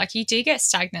here, but like you do get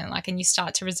stagnant, like, and you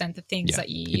start to resent the things that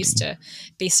you used to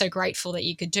be so grateful that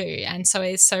you could do. And so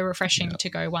it's so refreshing to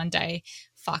go one day,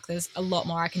 fuck, there's a lot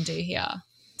more I can do here.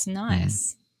 It's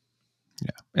nice.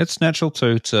 Yeah. It's natural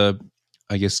to,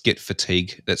 I guess, get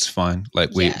fatigue. That's fine.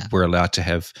 Like we're allowed to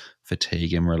have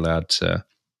fatigue, and we're allowed to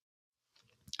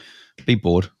be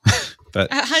bored. But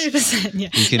 100%, yeah.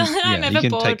 I'm ever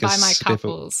bored by my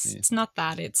couples. It's not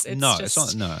that. It's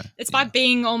by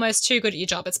being almost too good at your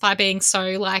job. It's by being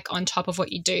so like on top of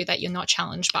what you do that you're not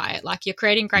challenged by it. Like you're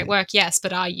creating great work, yes,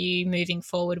 but are you moving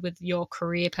forward with your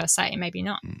career per se? Maybe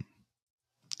not.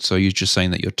 So you're just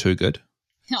saying that you're too good?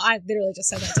 No, I literally just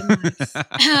said that, didn't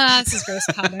I? This is Grace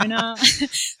Cardona.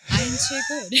 I'm too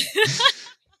good.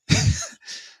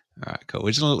 All right, cool. We're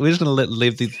just gonna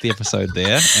leave the episode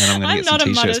there, and I'm gonna get some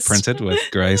t-shirts printed with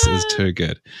Grace is too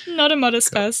good. Not a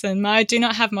modest person. I do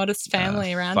not have modest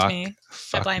family around me.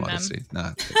 I blame modesty.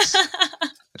 them. No,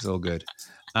 it's all good.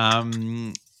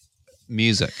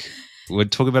 Music. We'll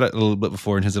talk about it a little bit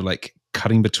before in terms of like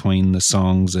cutting between the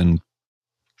songs, and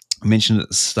I mentioned at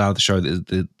the start of the show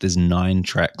that there's 9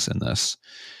 tracks in this.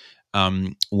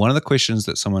 One of the questions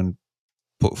that someone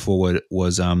put forward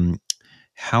was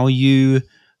how you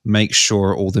make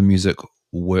sure all the music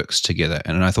works together.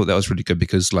 And I thought that was really good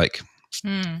because like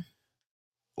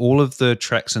all of the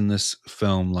tracks in this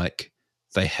film, like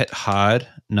they hit hard.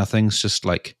 Nothing's just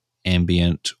like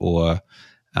ambient or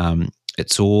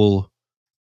it's all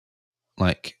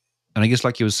like, and I guess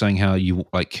like you were saying how you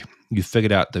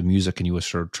figured out the music and you were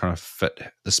sort of trying to fit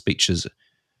the speeches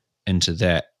into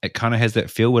that. It kind of has that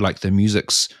feel where like the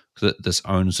music's this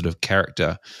own sort of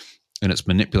character and it's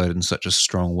manipulated in such a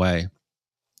strong way.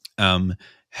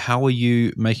 How are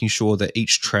you making sure that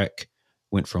each track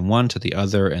went from one to the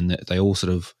other and that they all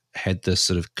sort of had this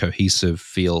sort of cohesive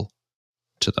feel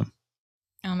to them?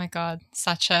 Oh my God,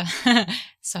 such a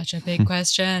big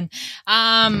question.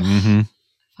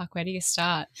 Fuck, where do you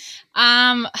start?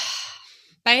 I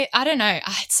don't know.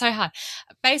 It's so hard.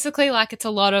 Basically, like it's a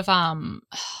lot of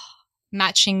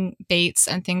matching beats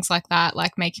and things like that,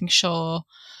 like making sure.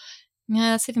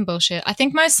 Yeah, that's even bullshit. I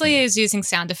think mostly is using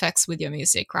sound effects with your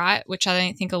music, right? Which I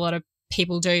don't think a lot of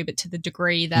people do, but to the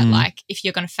degree that like if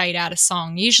you're going to fade out a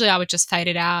song, usually I would just fade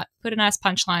it out, put a nice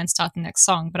punchline, start the next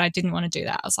song. But I didn't want to do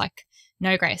that. I was like,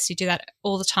 no, Grace, you do that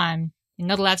all the time. You're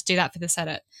not allowed to do that for this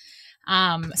edit.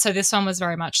 So this one was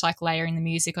very much like layering the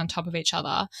music on top of each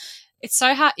other. It's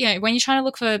so hard, you know, when you're trying to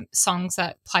look for songs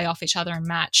that play off each other and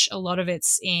match, a lot of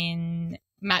it's in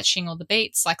matching all the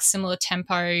beats, like similar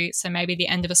tempo. So maybe the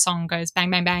end of a song goes bang,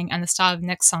 bang, bang, and the start of the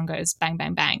next song goes bang,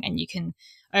 bang, bang, and you can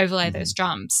overlay those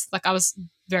drums. Like I was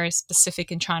very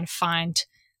specific in trying to find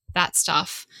that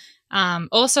stuff.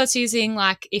 Also, it's using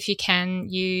like if you can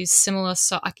use similar,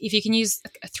 like if you can use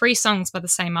 3 songs by the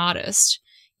same artist,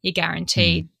 you're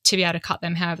guaranteed to be able to cut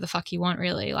them however the fuck you want,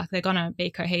 really. Like they're going to be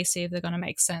cohesive. They're going to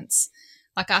make sense.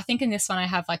 Like I think in this one I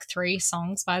have like 3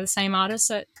 songs by the same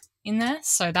artist in there.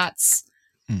 So that's,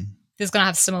 there's going to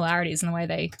have similarities in the way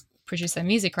they produce their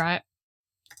music, right?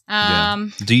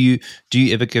 Do you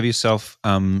ever give yourself,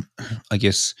 I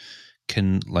guess,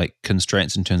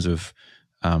 constraints in terms of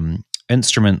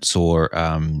instruments or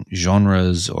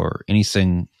genres or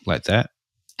anything like that?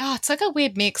 Oh, it's like a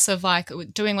weird mix of like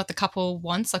doing what the couple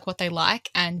wants, like what they like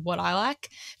and what I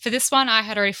like. For this one, I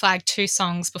had already flagged 2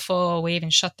 songs before we even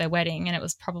shot their wedding, and it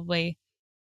was probably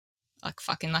like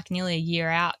fucking like nearly a year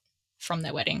out from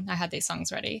their wedding. I had these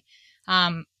songs ready.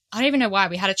 I don't even know why.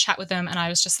 We had a chat with them, and I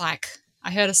was just like, I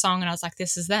heard a song and I was like,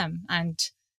 this is them. And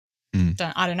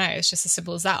I don't know. It's just as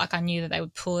simple as that. Like I knew that they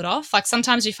would pull it off. Like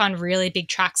sometimes you find really big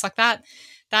tracks like that.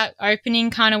 That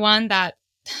opening kind of one, that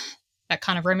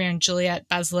kind of Romeo and Juliet,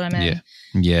 Baz Luhrmann.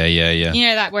 Yeah. You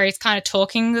know, that where he's kind of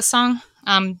talking the song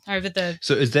over the...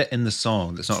 So is that in the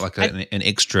song? It's not like an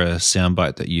extra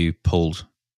soundbite that you pulled?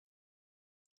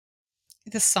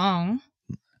 The song?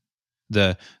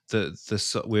 The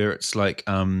where it's like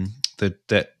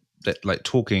that like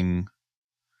talking...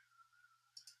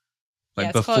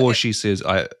 Like before she says,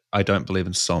 I don't believe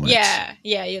in soulmates.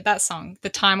 Yeah, that song. The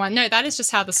time one. No, that is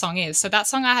just how the song is. So that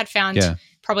song I had found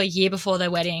probably a year before their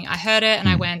wedding. I heard it and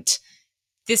I went,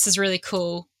 this is really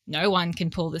cool. No one can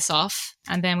pull this off.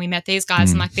 And then we met these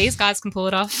guys and like, these guys can pull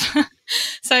it off.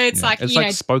 So it's like, it's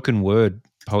like spoken word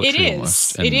poetry. It is.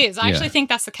 Almost. It is. I actually think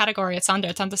that's the category it's under.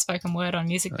 It's under spoken word on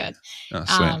MusicBed.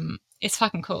 It's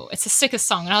fucking cool. It's the sickest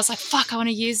song. And I was like, fuck, I want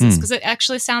to use this because it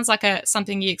actually sounds like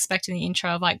something you expect in the intro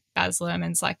of like Baz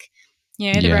Luhrmann's like,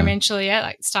 you know, the Romeo and Juliet,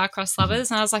 like star-crossed lovers.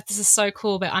 And I was like, this is so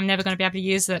cool, but I'm never going to be able to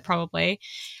use it probably.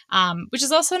 Which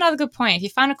is also another good point. If you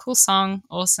find a cool song,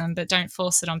 awesome, but don't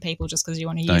force it on people just because you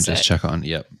want to use it. Don't just chuck it on.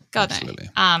 Yep. God, absolutely.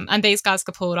 No. And these guys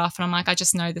could pull it off. And I'm like, I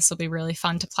just know this will be really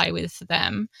fun to play with for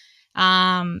them.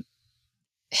 And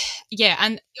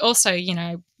also, you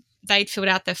know, they'd filled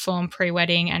out their form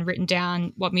pre-wedding and written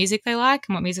down what music they like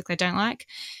and what music they don't like.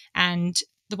 And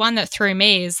the one that threw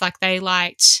me is like they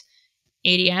liked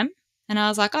EDM. And I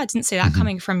was like, oh, I didn't see that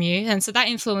coming from you. And so that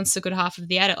influenced a good half of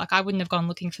the edit. Like I wouldn't have gone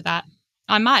looking for that.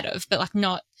 I might have, but like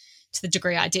not to the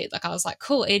degree I did. Like I was like,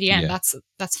 cool, EDM,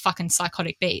 that's fucking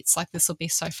psychotic beats. Like this will be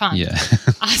so fun. Yeah.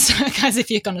 As if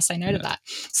you're going to say no to that.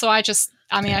 So I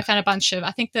found a bunch of,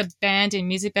 I think the band in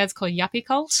MusicBed's called Yuppie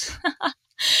Cult.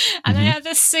 And they have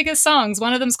the sickest songs.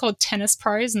 One of them's called Tennis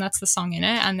Pros, and that's the song in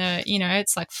it. And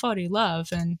it's like 40 Love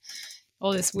and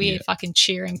all this weird fucking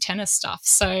cheering tennis stuff.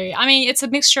 So, I mean, it's a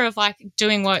mixture of like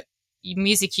doing what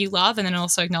music you love and then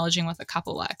also acknowledging what the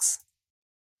couple likes.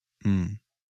 And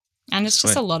it's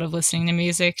just a lot of listening to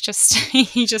music. Just you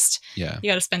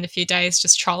got to spend a few days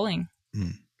just trolling.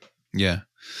 Yeah.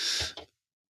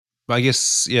 But I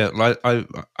guess like I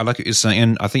like what you're saying,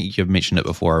 and I think you've mentioned it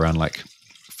before around like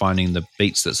finding the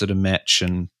beats that sort of match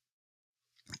and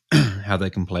how they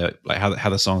can play, like how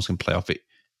the songs can play off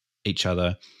each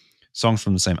other. Songs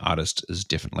from the same artist is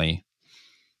definitely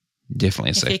a safe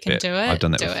bet. If you can do it, I've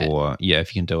done that before. Yeah,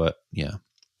 if you can do it, yeah.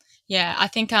 Yeah, I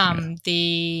think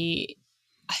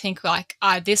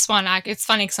this one, it's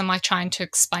funny because I'm like trying to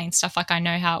explain stuff like I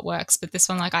know how it works, but this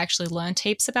one like I actually learned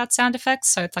heaps about sound effects,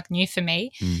 so it's like new for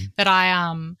me. But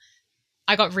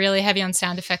I got really heavy on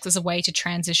sound effects as a way to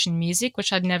transition music,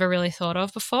 which I'd never really thought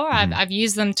of before. I've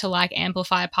used them to like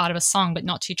amplify a part of a song, but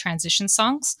not to transition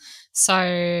songs.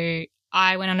 So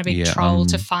I went on a big troll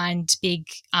to find big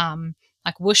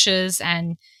like whooshes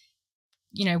and,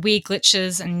 you know, weird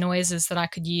glitches and noises that I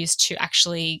could use to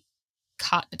actually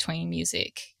cut between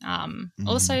music.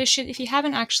 Also, if you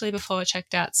haven't actually before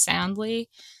checked out Soundly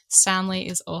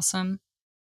is awesome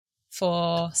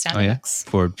for sound effects.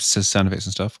 For sound effects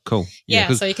and stuff. Cool.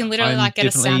 Yeah, so you can literally like get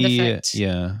a sound effect.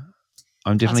 Yeah.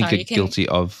 I'm definitely guilty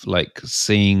of like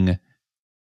seeing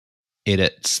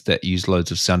edits that use loads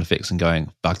of sound effects and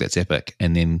going, fuck, that's epic.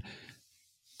 And then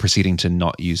proceeding to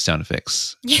not use sound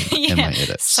effects in my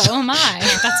edits. So am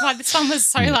I. That's why this one was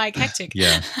so like hectic.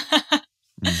 Yeah.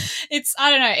 It's, I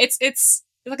don't know, it's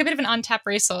like a bit of an untapped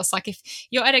resource. Like if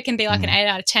your edit can be like an 8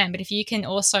 out of 10, but if you can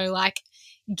also like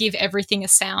give everything a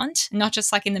sound, not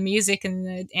just like in the music and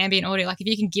the ambient audio, like if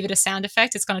you can give it a sound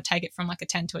effect, it's going to take it from like a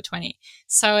 10 to a 20.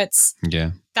 So it's,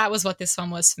 that was what this one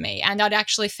was for me. And I'd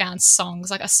actually found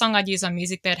songs, like a song I'd use on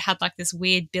MusicBed had like this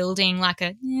weird building, like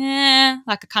a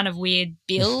kind of weird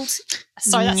build.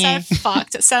 Sorry, that sounded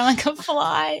fucked. It sounded like a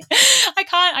fly.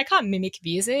 I can't mimic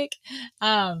music.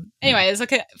 Anyway, it's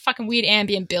like a fucking weird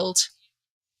ambient build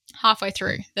halfway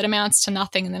through that amounts to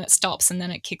nothing, and then it stops and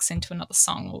then it kicks into another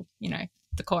song, or, you know,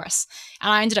 the chorus.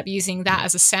 And I ended up using that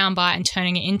as a soundbite and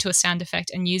turning it into a sound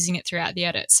effect and using it throughout the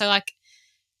edit. So like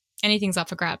anything's up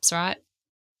for grabs, right?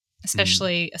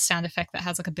 Especially a sound effect that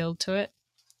has like a build to it.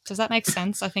 Does that make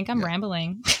sense? I think I'm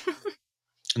rambling.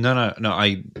 No,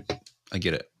 I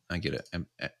get it.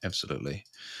 Absolutely.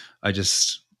 I'm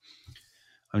just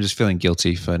feeling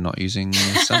guilty for not using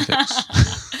sound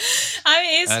effects. I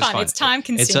mean, it's fun. It's time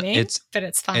consuming, but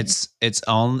it's fun. It's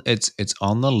on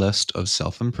the list of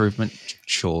self-improvement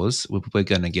chores. We're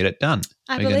going to get it done.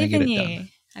 I believe in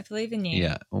you.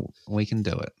 Yeah, we can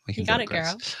do it. You got it,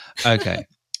 girl. Okay.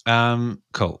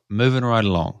 Cool. Moving right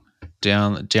along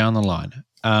down the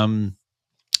line.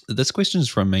 This question is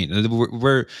from me.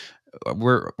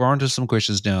 We're onto some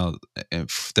questions now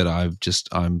that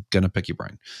I'm going to pick your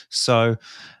brain. So,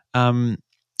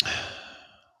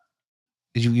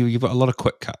 you've got a lot of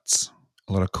quick cuts,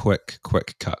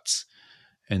 quick cuts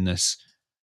in this.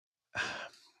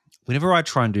 Whenever I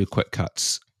try and do quick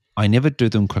cuts, I never do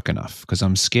them quick enough because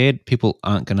I'm scared people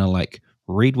aren't going to like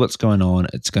read what's going on.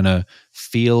 It's going to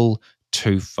feel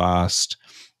too fast.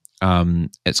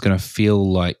 It's going to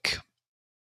feel like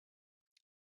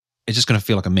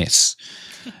a mess.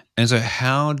 And so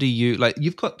how do you, like,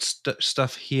 you've got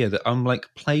stuff here that I'm like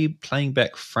playing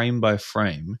back frame by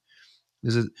frame.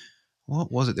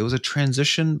 What was it? There was a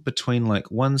transition between like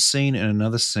one scene and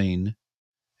another scene.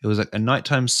 It was like a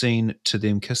nighttime scene to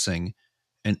them kissing.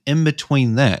 And in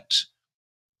between that,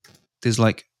 there's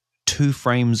like 2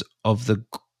 frames of the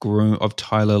groom of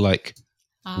Tyler, like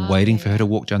waiting for her to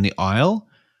walk down the aisle.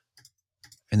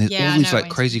 And there's all these like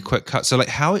crazy quick cuts. So like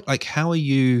how are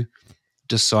you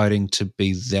deciding to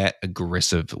be that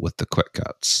aggressive with the quick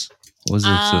cuts? What was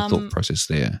the sort of thought process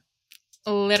there?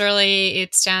 Literally,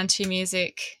 it's down to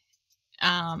music.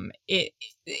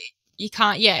 You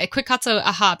can't, quick cuts are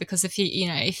hard because if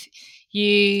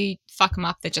you fuck them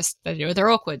up, they're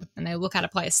awkward and they look out of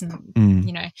place, and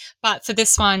but for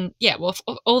this one,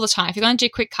 all the time, if you're going to do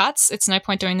quick cuts, it's no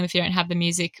point doing them if you don't have the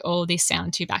music or the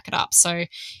sound to back it up. So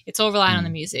it's all relying on the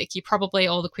music. You probably,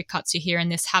 all the quick cuts you hear in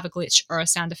this have a glitch or a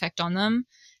sound effect on them,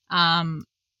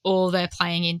 or they're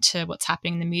playing into what's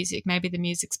happening in the music. Maybe the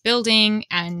music's building,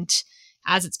 and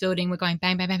as it's building, we're going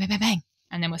bang, bang, bang, bang, bang, bang,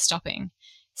 and then we're stopping.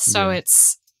 So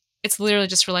it's literally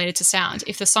just related to sound.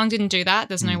 If the song didn't do that,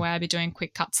 there's no way I'd be doing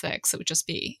quick cuts there, because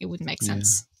it wouldn't make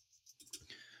sense.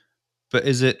 But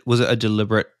was it a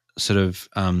deliberate sort of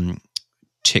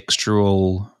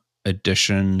textural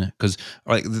addition? Because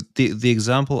like the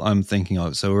example I'm thinking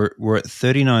of, so we're at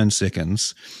 39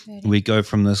 seconds. 30. We go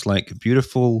from this like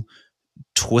beautiful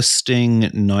twisting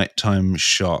nighttime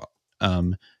shot.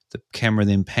 The camera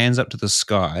then pans up to the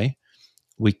sky.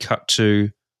 We cut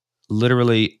to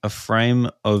literally a frame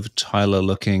of Tyler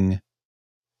looking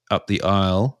up the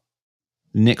aisle.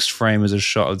 Next frame is a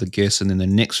shot of the guests, and then the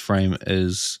next frame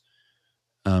is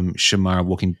Shamara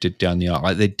walking down the aisle.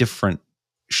 Like they're different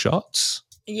shots.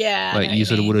 Yeah, like you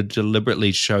sort of would have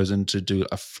deliberately chosen to do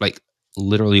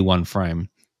literally one frame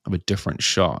of a different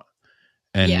shot,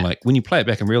 and like when you play it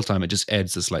back in real time, it just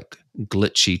adds this like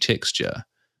glitchy texture.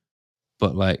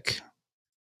 But like,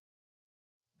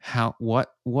 what?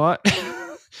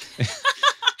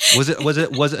 was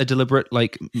it a deliberate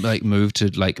like move to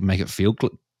like make it feel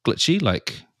glitchy?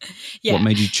 Like, what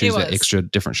made you choose that extra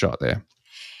different shot there?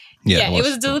 It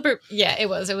was deliberate. Yeah, it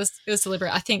was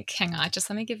deliberate. I think. Hang on, just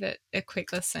let me give it a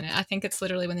quick listen. I think it's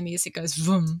literally when the music goes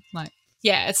vroom, like.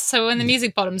 Yeah, it's so when the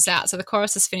music bottoms out, so the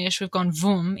chorus is finished, we've gone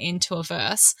vroom into a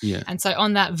verse, and so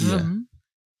on that vroom.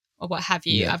 Or what have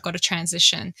you, I've got a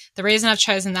transition. The reason I've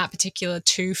chosen that particular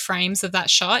 2 frames of that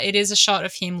shot, it is a shot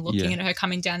of him looking at her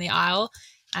coming down the aisle,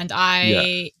 and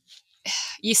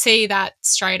you see that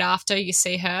straight after you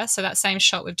see her. So that same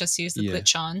shot we've just used the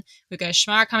glitch on. We go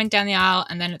Shamara coming down the aisle,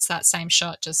 and then it's that same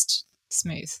shot just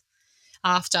smooth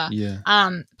after.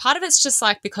 Part of it's just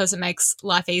like because it makes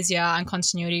life easier and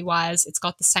continuity wise, it's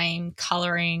got the same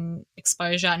coloring,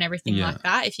 exposure, and everything like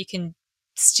that. If you can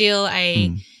steal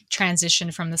a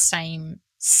transition from the same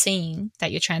scene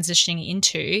that you're transitioning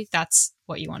into, that's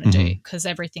what you want to do, because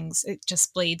it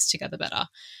just bleeds together better.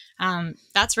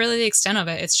 That's really the extent of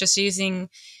it. It's just using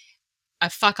a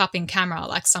fuck up in camera,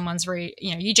 like someone's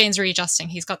Eugene's readjusting.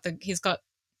 He's got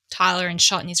Tyler in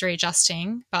shot and he's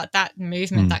readjusting, but that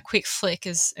movement, that quick flick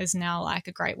is now like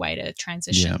a great way to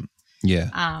transition.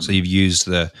 Yeah. So you've used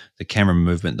the camera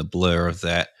movement, the blur of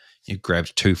that. You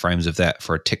grabbed 2 frames of that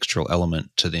for a textural element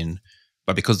to then,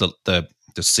 but because the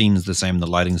scene's the same, the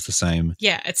lighting's the same.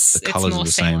 Yeah, the colors more are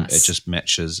the seamless. same. It just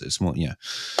matches. It's more, yeah.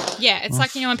 Yeah, it's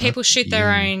like when people shoot their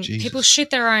own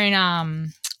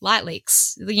light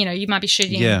leaks. You might be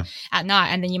shooting at night,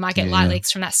 and then you might get light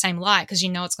leaks from that same light because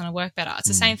it's going to work better. It's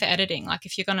the same for editing. Like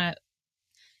if you're going to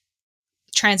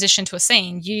transition to a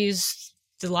scene, use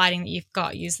the lighting that you've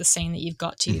got, use the scene that you've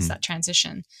got to use that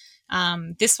transition.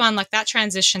 This one, like that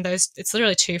transition, it's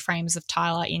literally 2 frames of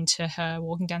Tyler into her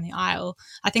walking down the aisle.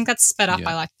 I think that's sped up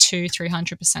by like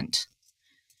 200-300%.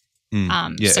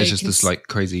 So it's just this like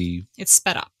crazy. It's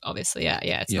sped up, obviously. Yeah.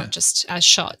 It's not just as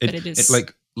shot, but it is. It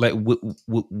like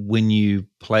when you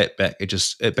play it back,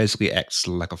 it basically acts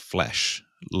like a flash,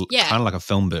 kind of like a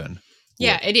film burn.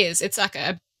 Yeah, it is. It's like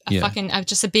a fucking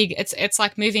just a big. It's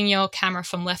like moving your camera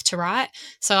from left to right.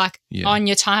 So like on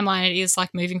your timeline, it is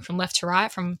like moving from left to right,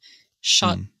 from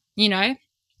shot.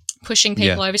 Pushing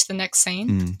people over to the next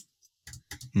scene.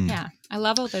 Yeah, I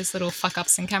love all those little fuck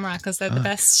ups in camera because they're the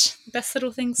best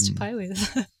little things to play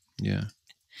with. Yeah,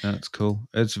 that's cool.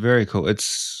 It's very cool.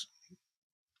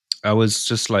 I was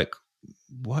just like,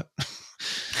 what?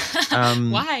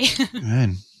 Why?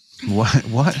 Man,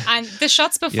 what? And the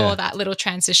shots before that little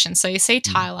transition. So you see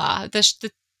Tyler,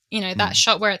 that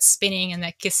shot where it's spinning and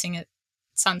they're kissing at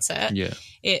sunset. Yeah.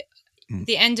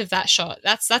 The end of that shot,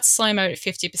 that's slow mo at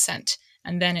 50%.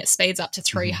 And then it speeds up to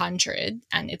 300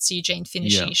 and it's Eugene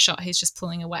finishing his shot. He's just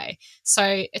pulling away. So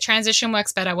a transition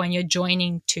works better when you're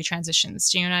joining 2 transitions.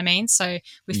 Do you know what I mean? So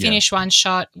we finish one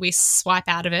shot, we swipe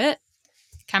out of it,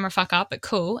 camera fuck up, but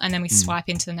cool. And then we swipe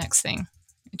into the next thing.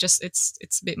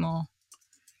 It's a bit more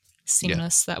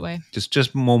seamless that way.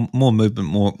 Just more movement,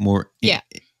 more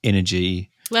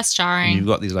energy. Less jarring. And you've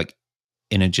got these like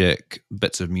energetic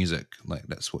bits of music. Like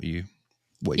that's what you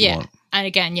want. And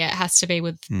again, it has to be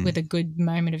with a good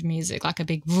moment of music, like a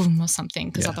big boom or something,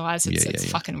 because otherwise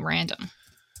it's fucking random.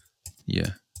 Yeah.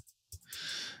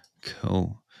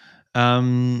 Cool.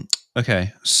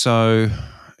 Okay, so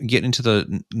getting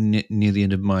into near the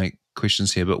end of my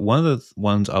questions here, but one of the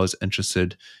ones I was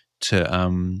interested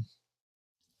to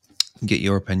get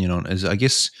your opinion on is, I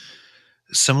guess,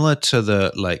 similar to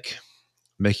the like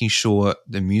making sure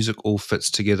the music all fits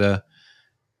together.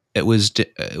 It was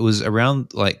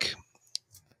around like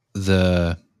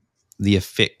the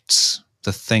effects,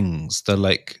 the things, the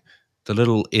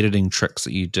little editing tricks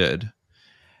that you did.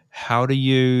 How do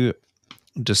you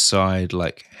decide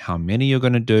like how many you're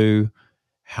going to do,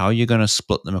 how you're going to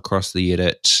split them across the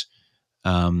edit,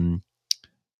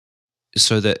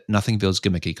 so that nothing feels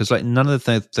gimmicky? Because like none of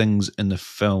the things in the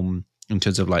film in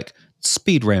terms of like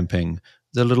speed ramping,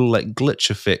 the little like glitch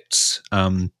effects,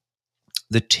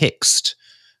 the text,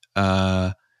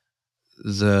 the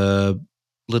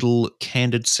little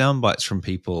candid sound bites from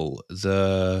people,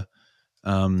 the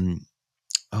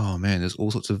oh man, there's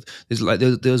all sorts of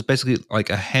there was basically like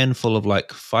a handful of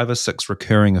like 5 or 6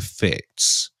 recurring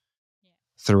effects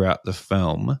throughout the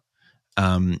film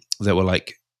that were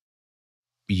like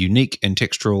unique and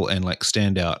textural and like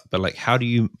stand out. But like, how do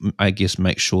you, I guess,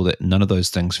 make sure that none of those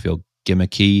things feel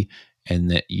gimmicky,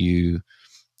 and that you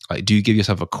like, do you give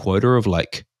yourself a quota of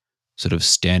like sort of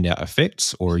standout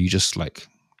effects, or are you just like,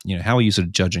 how are you sort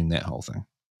of judging that whole thing?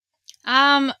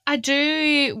 I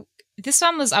do. This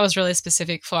one I was really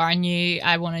specific for. I knew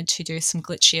I wanted to do some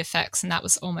glitchy effects, and that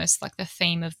was almost like the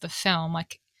theme of the film.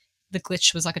 Like the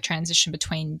glitch was like a transition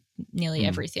between nearly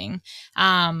everything.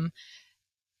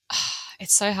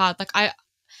 It's so hard. Like I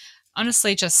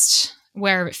honestly just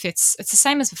wherever it fits, it's the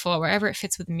same as before, wherever it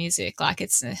fits with the music. Like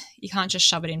it's, you can't just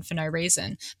shove it in for no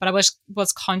reason. But I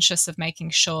was conscious of making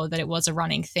sure that it was a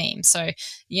running theme. So,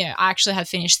 I actually had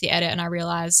finished the edit and I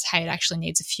realized, hey, it actually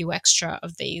needs a few extra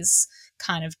of these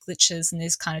kind of glitches and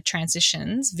these kind of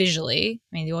transitions visually.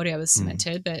 I mean, the audio was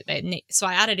cemented, but so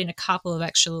I added in a couple of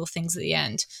extra little things at the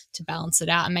end to balance it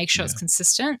out and make sure it's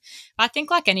consistent. But I think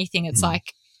like anything, it's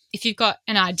like, if you've got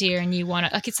an idea and you want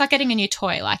it, like it's like getting a new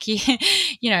toy, like if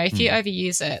you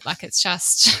overuse it, like it's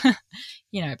just,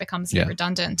 it becomes a bit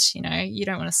redundant, you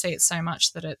don't want to see it so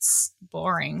much that it's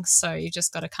boring. So you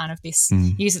just got to kind of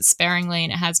use it sparingly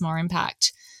and it has more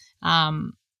impact.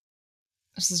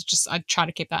 This is just, I try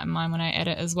to keep that in mind when I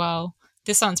edit as well.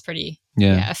 This one's pretty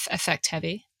effect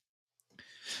heavy.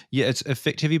 Yeah, it's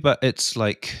effect heavy, but it's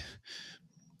like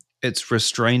it's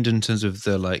restrained in terms of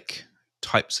the like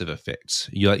types of effects.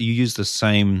 You use the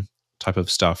same type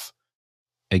of stuff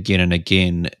again and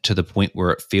again to the point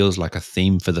where it feels like a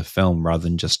theme for the film rather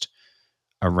than just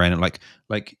a random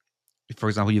like for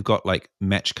example, you've got like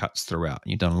match cuts throughout.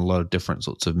 You've done a lot of different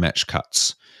sorts of match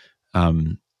cuts,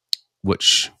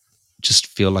 which just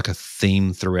feel like a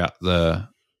theme throughout the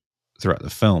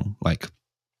film. Like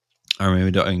I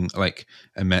remember doing like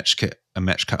a match cut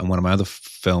in one of my other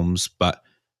films, but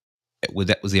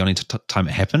that was the only time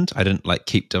it happened. I didn't like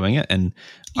keep doing it, and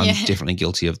I'm Yeah. definitely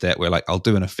guilty of that. Where like I'll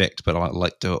do an effect, but I'll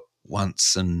like do it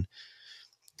once and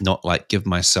not like give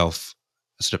myself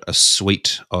sort of a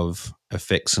suite of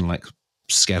effects and like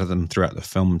scatter them throughout the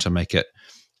film to make it,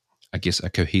 I guess, a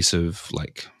cohesive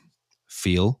like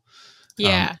feel.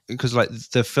 Yeah. Because like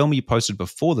the film you posted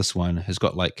before this one has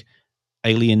got like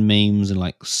alien memes and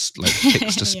like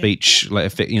text to Yeah. speech like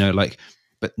effect, like,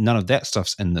 but none of that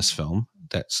stuff's in this film.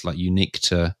 That's like unique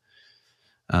to,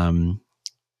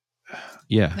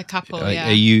 yeah. The couple, Are yeah.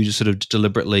 you sort of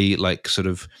deliberately like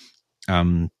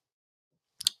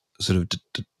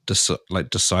like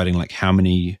deciding like how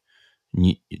many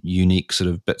unique sort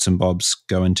of bits and bobs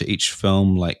go into each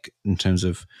film, like in terms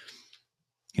of,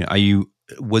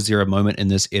 was there a moment in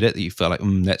this edit that you felt like,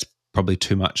 that's probably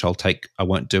too much, I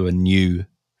won't do a new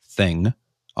thing,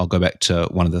 I'll go back to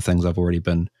one of the things I've already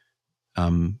been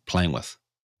playing with?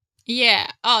 Yeah.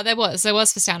 Oh, there was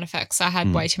for sound effects. I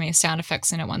had way too many sound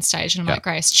effects in at one stage, and I'm like,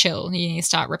 Grace, chill. You need to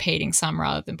start repeating some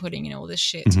rather than putting in all this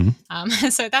shit. Mm-hmm.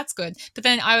 So that's good. But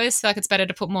then I always feel like it's better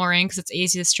to put more in because it's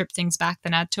easier to strip things back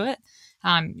than add to it.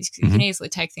 You can easily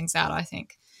take things out, I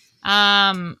think.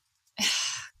 God,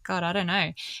 I don't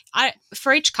know.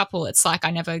 For each couple, it's like I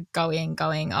never go in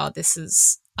going, oh, this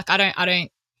is like I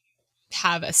don't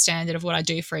have a standard of what I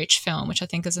do for each film, which I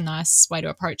think is a nice way to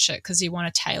approach it because you want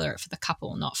to tailor it for the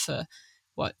couple, not for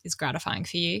what is gratifying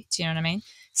for you. Do you know what I mean?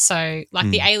 So like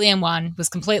the Alien one was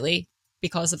completely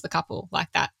because of the couple. Like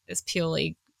that is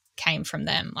purely came from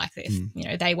them. Like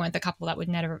if they weren't the couple, that would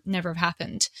never have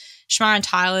happened. Shmara and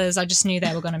Tyler's, I just knew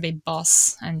they were going to be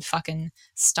boss and fucking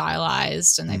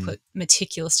stylized, and they put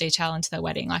meticulous detail into their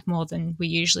wedding, like more than we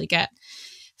usually get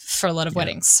for a lot of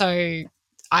weddings. So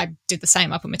I did the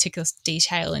same. I put meticulous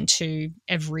detail into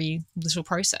every little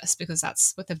process because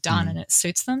that's what they've done and it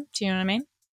suits them. Do you know what I mean?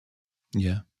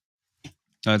 Yeah.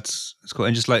 It's cool.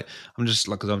 And just like, I'm just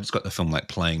like, because I've just got the film like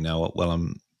playing now while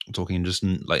I'm talking, and just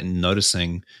like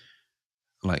noticing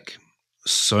like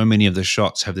so many of the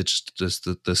shots have just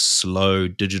the slow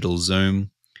digital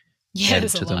zoom added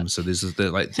to them. So there's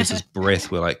this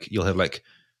breath where like you'll have like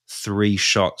 3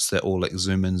 shots that all like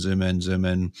zoom in, zoom in, zoom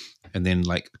in, and then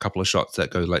like a couple of shots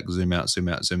that go like zoom out, zoom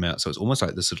out, zoom out. So it's almost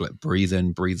like this sort of like breathe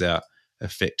in, breathe out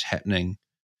effect happening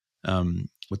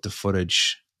with the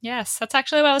footage. Yes, that's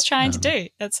actually what I was trying to do.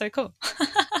 That's so cool.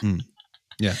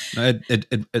 Yeah, no,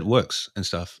 it works and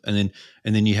stuff, and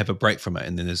then you have a break from it,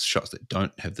 and then there's shots that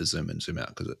don't have the zoom in, zoom out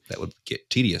because that would get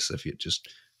tedious if you just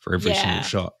for every single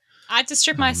shot. I had to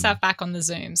strip myself back on the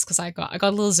zooms because I got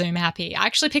a little zoom happy. I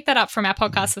actually picked that up from our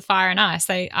podcast with Fire and Ice.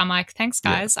 I'm like, thanks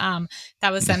guys. Yeah.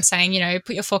 That was them saying,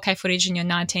 put your 4K footage in your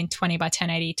 1920 by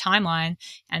 1080 timeline,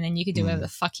 and then you could do whatever the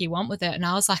fuck you want with it. And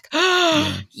I was like,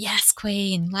 yes,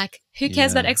 queen. Like, who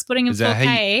cares about exporting in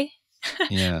 4K?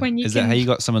 When you that how you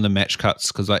got some of the match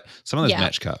cuts? Because like some of those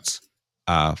match cuts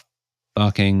are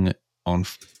fucking on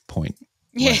point.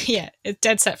 Yeah, it's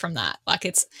dead set from that. Like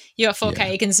you got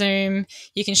 4K, you can zoom,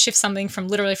 you can shift something from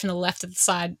literally from the left of the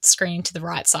side screen to the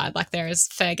right side. Like there is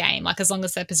fair game. Like as long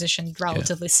as they're positioned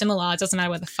relatively similar, it doesn't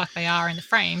matter where the fuck they are in the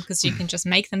frame because you can just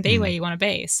make them be where you want to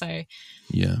be. So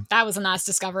that was a nice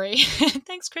discovery.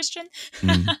 Thanks, Christian.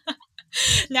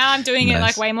 Now I'm doing it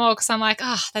like way more because I'm like,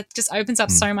 that just opens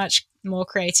up so much more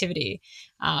creativity.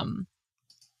 I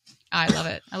love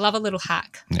it. I love a little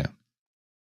hack.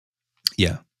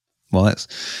 Yeah. Well,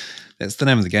 that's the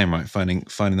name of the game, right? Finding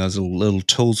those little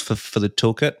tools for the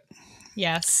toolkit.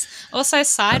 Yes. Also,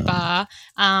 sidebar,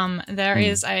 there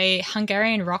is a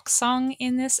Hungarian rock song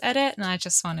in this edit, and I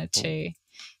just wanted to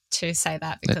say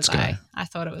that because I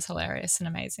thought it was hilarious and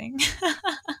amazing.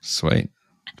 Sweet.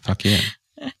 Fuck yeah.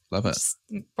 Love it. Just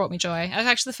brought me joy. It was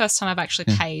actually the first time I've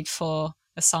actually paid for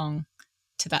a song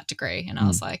to that degree, and I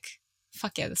was like,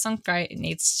 fuck yeah, the song's great. It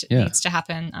needs to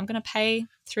happen. I'm going to pay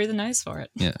through the nose for it.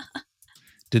 Yeah.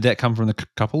 Did that come from the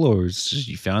couple, or just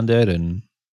you found it? And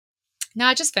no,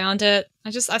 I just found it. I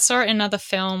saw it in another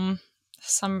film,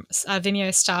 some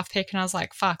Vimeo staff pick, and I was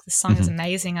like, fuck, this song is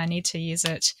amazing. I need to use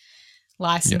it.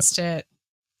 Licensed it.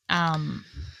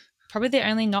 Probably the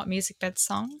only not music bed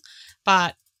song,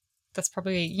 but that's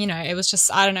probably, it was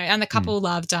just, I don't know. And the couple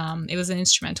loved, it was an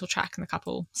instrumental track, and the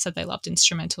couple said they loved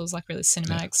instrumentals, like really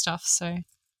cinematic stuff. So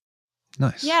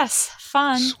nice. yes,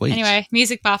 fun. Sweet. Anyway,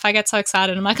 music buff. I get so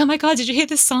excited. I'm like, oh my God, did you hear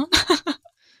this song?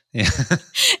 Yeah.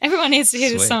 Everyone needs to hear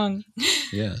this Sweet. song.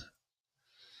 Yeah.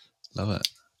 Love it.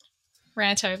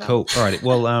 Rant over. Cool. All right.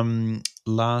 Well,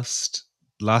 last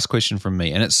question from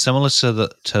me, and it's similar to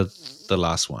the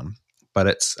last one, but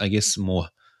it's, I guess, more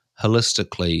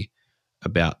holistically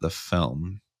about the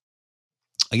film.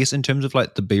 I guess in terms of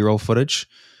like the B-roll footage,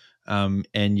 and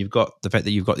you've got the fact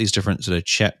that you've got these different sort of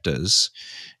chapters,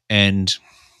 and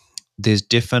there's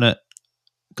definite,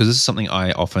 because this is something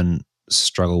I often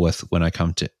struggle with when I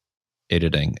come to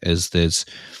editing, is there's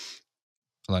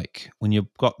like when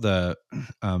you've got the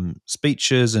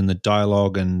speeches and the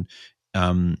dialogue, and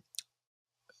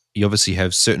you obviously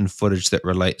have certain footage that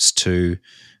relates to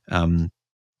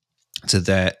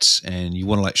that, and you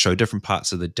want to like show different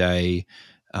parts of the day,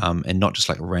 and not just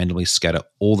like randomly scatter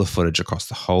all the footage across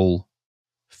the whole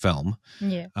film.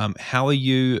 Yeah. How are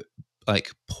you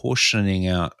like portioning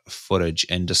out footage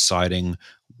and deciding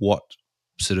what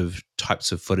sort of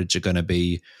types of footage are going to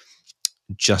be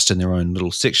just in their own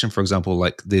little section? For example,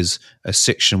 like there's a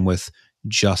section with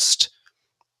just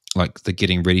like the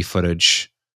getting ready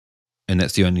footage, and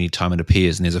that's the only time it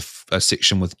appears, and there's a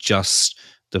section with just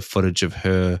the footage of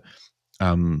her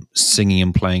singing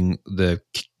and playing the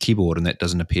keyboard, and that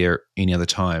doesn't appear any other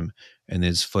time. And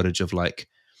there's footage of like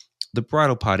the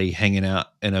bridal party hanging out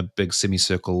in a big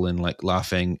semicircle and like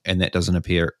laughing, and that doesn't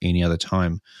appear any other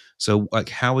time. So like,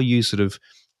 how are you sort of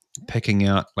picking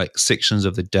out like sections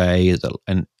of the day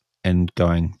and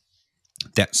going,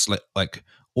 that's like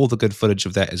all the good footage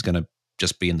of that is going to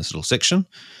just be in this little section,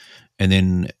 and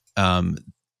then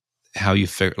how you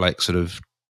sort of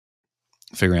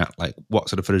figuring out like what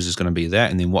sort of footage is going to be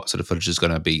that, and then what sort of footage is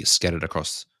going to be scattered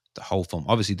across the whole film.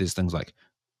 Obviously there's things like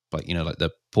like the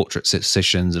portrait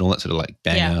sessions and all that sort of like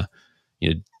banger,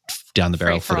 down the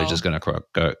barrel footage is going to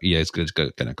go, it's going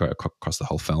to go across the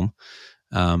whole film.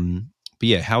 But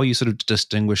yeah, how are you sort of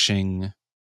distinguishing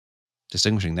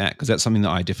that? Because that's something that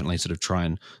I definitely sort of try,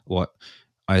 and what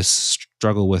I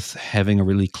struggle with, having a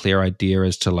really clear idea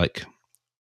as to like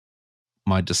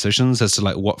my decisions as to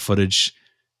like what footage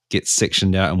gets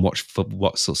sectioned out and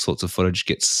what sorts of footage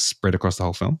gets spread across the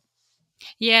whole film.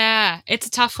 Yeah, it's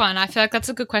a tough one. I feel like that's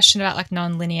a good question about like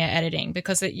non-linear editing,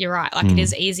 because you're right. Like it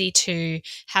is easy to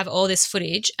have all this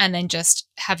footage and then just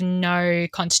have no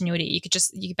continuity. You could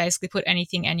basically put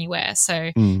anything anywhere.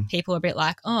 So people are a bit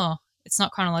like, oh, it's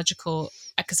not chronological,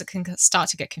 because it can start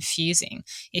to get confusing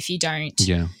if you don't.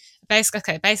 Yeah.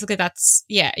 Basically that's,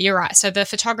 yeah, you're right. So the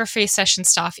photography session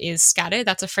stuff is scattered.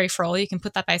 That's a free for all. You can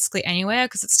put that basically anywhere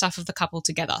because it's stuff of the couple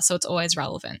together. So it's always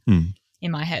relevant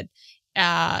in my head.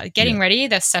 Getting ready,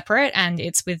 they're separate, and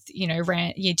it's with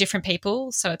different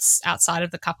people, so it's outside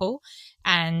of the couple.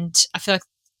 And I feel like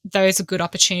those are good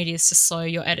opportunities to slow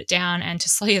your edit down and to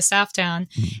slow yourself down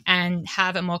and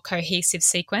have a more cohesive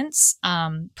sequence.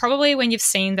 Probably when you've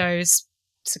seen those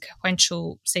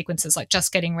sequential sequences, like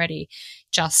just getting ready,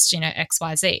 just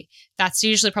XYZ, that's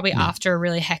usually probably after a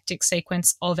really hectic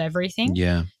sequence of everything.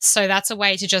 Yeah, so that's a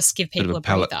way to just give people a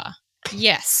breather.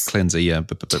 Yes, cleanser. Yeah,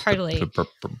 totally.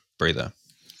 Breather.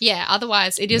 Yeah,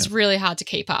 otherwise it is really hard to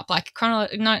keep up. Like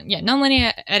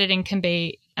non-linear editing can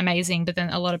be amazing, but then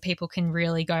a lot of people can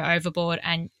really go overboard,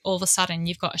 and all of a sudden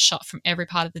you've got a shot from every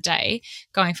part of the day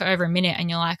going for over a minute, and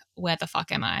you're like, where the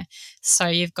fuck am I? So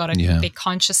you've got to be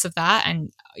conscious of that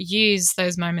and use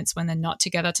those moments when they're not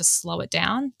together to slow it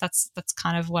down. That's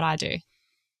kind of what I do.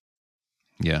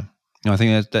 Yeah. No, I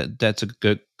think that's a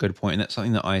good point, and that's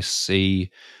something that I see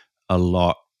a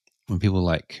lot when people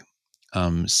like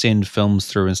send films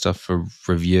through and stuff for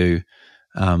review.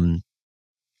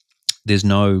 There's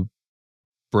no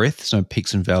breadth, there's no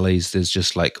peaks and valleys. There's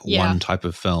just like one type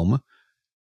of film,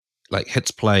 like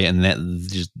hits play, and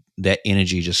that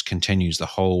energy just continues the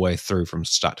whole way through from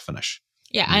start to finish.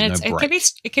 Yeah, and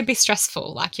it can be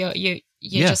stressful. Like you're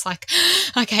just like,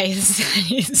 okay, I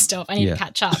need to stop. I need to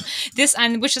catch up.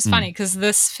 Which is funny because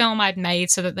this film I'd made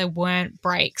so that there weren't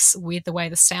breaks with the way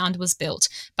the sound was built,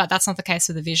 but that's not the case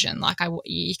with the vision. Like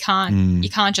you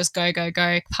can't just go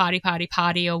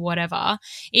party or whatever.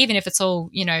 Even if it's all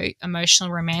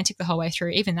emotional, romantic the whole way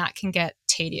through, even that can get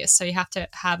tedious. So you have to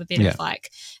have a bit of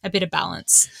like a bit of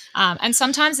balance. And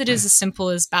sometimes it is as simple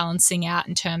as balancing out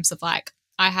in terms of like,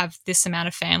 I have this amount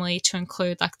of family to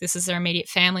include, like this is their immediate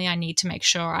family. I need to make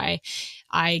sure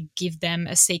I give them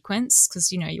a sequence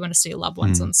because, you want to see your loved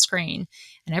ones on screen.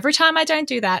 And every time I don't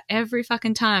do that, every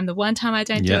fucking time, the one time I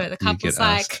don't do it, the couple's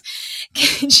like,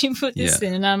 can you put this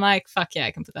in? And I'm like, fuck yeah,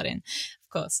 I can put that in.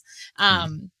 course.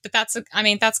 But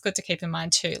that's good to keep in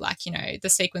mind too. Like, you know, the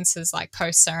sequences like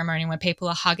post ceremony when people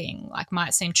are hugging, like,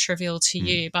 might seem trivial to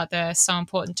you, but they're so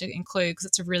important to include because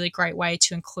it's a really great way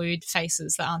to include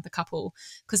faces that aren't the couple.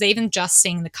 Because even just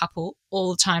seeing the couple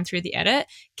all the time through the edit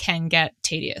can get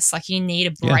tedious. Like, you need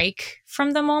a break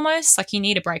from them almost. Like, you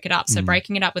need to break it up. So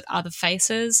breaking it up with other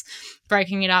faces,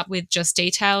 breaking it up with just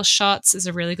detail shots is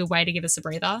a really good way to give us a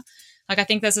breather. Like, I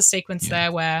think there's a sequence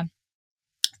there where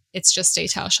it's just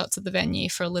detail shots of the venue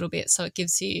for a little bit. So it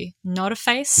gives you not a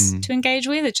face to engage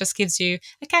with. It just gives you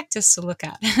a cactus to look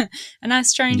at, a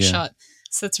nice drone shot.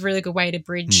 So it's a really good way to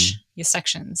bridge your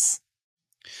sections.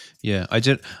 Yeah, I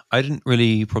didn't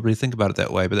really probably think about it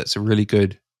that way, but that's a really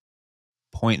good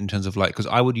point in terms of, like, because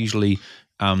I would usually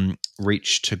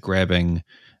reach to grabbing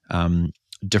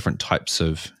different types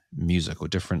of music or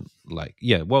different, like,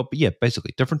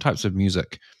 basically different types of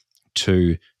music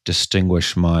to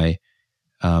distinguish my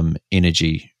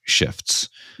energy shifts.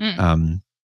 I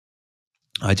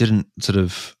didn't sort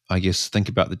of, I guess, think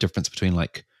about the difference between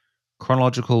like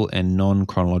chronological and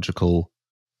non-chronological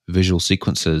visual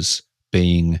sequences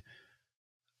being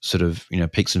sort of, you know,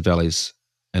 peaks and valleys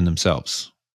in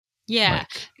themselves. Yeah,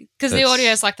 because the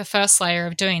audio is like the first layer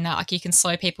of doing that. Like, you can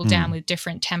slow people down with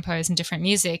different tempos and different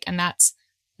music, and that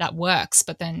works.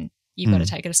 But then you've got to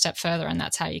take it a step further, and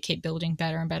that's how you keep building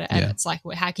better and better edits. Like,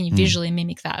 how can you visually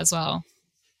mimic that as well?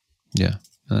 Yeah,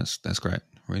 that's great.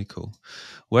 Really cool.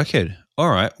 Workhead. All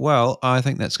right. Well, I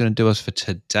think that's going to do us for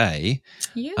today.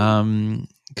 Yeah.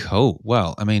 Cool.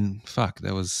 Well, I mean, fuck,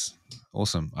 that was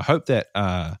awesome. I hope that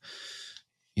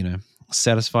you know,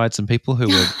 satisfied some people who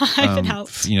were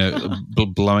you know,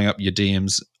 blowing up your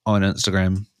DMs on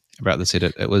Instagram about this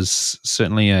edit. It was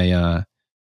certainly a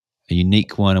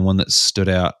unique one, and one that stood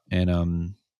out.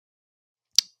 And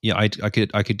yeah, I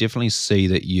could definitely see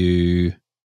that you.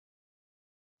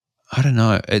 I don't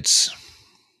know. I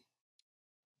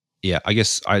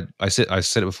guess I said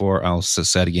it before. I'll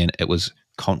say it again. It was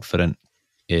confident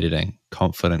editing,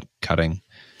 confident cutting.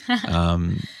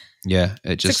 Yeah,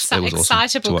 it was excitable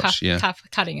awesome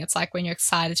cutting. It's like when you're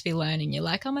excited to be learning, you're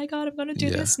like, oh my God, I'm going to do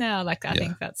this now. Like, I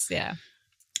think that's,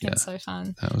 it's so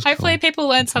fun. Hopefully people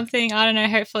learned something. I don't know.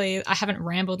 Hopefully I haven't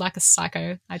rambled like a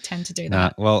psycho. I tend to do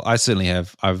that. Well, I certainly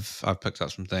have. I've picked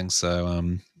up some things. So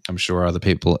I'm sure other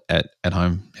people at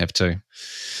home have too.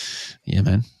 Yeah,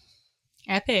 man.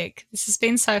 Epic. This has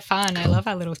been so fun. Cool. I love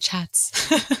our little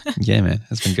chats. Yeah, man.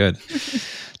 It's been good.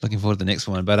 Looking forward to the next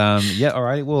one. But all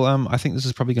right. Well, I think this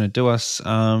is probably going to do us.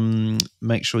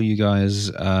 Make sure you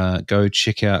guys go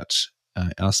check out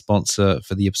our sponsor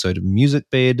for the episode of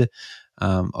MusicBed.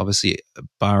 Obviously,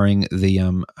 barring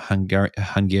the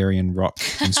Hungarian rock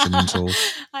instrumental,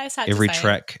 every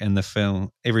track in the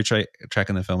film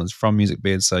is from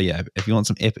MusicBed. So yeah, if you want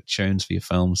some epic tunes for your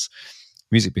films,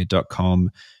 musicbed.com.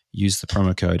 Use the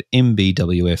promo code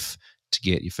MBWF to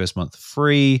get your first month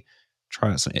free.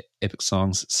 Try out some epic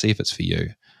songs, see if it's for you.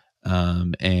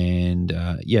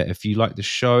 If you like the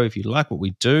show, if you like what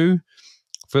we do,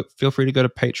 feel free to go to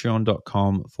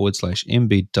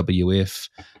patreon.com/MBWF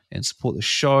and support the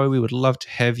show. We would love to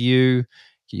have you.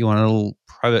 Get you on a little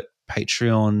private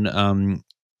Patreon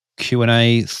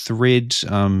Q&A thread.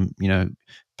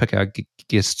 Pick our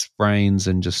guests' brains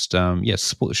and just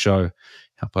support the show.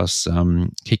 Help us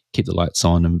keep the lights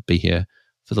on and be here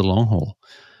for the long haul.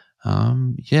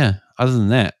 Other than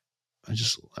that,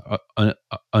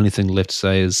 only thing left to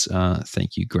say is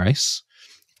thank you, Grace,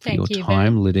 for your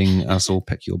time, Ben. Letting us all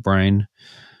pick your brain.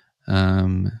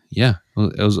 It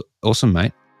was awesome,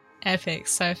 mate. Epic,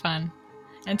 so fun.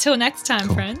 Until next time,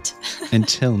 friend.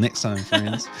 Until next time,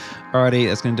 friends. Alrighty,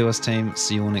 that's going to do us, team.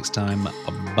 See you all next time.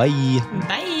 Bye.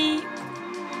 Bye.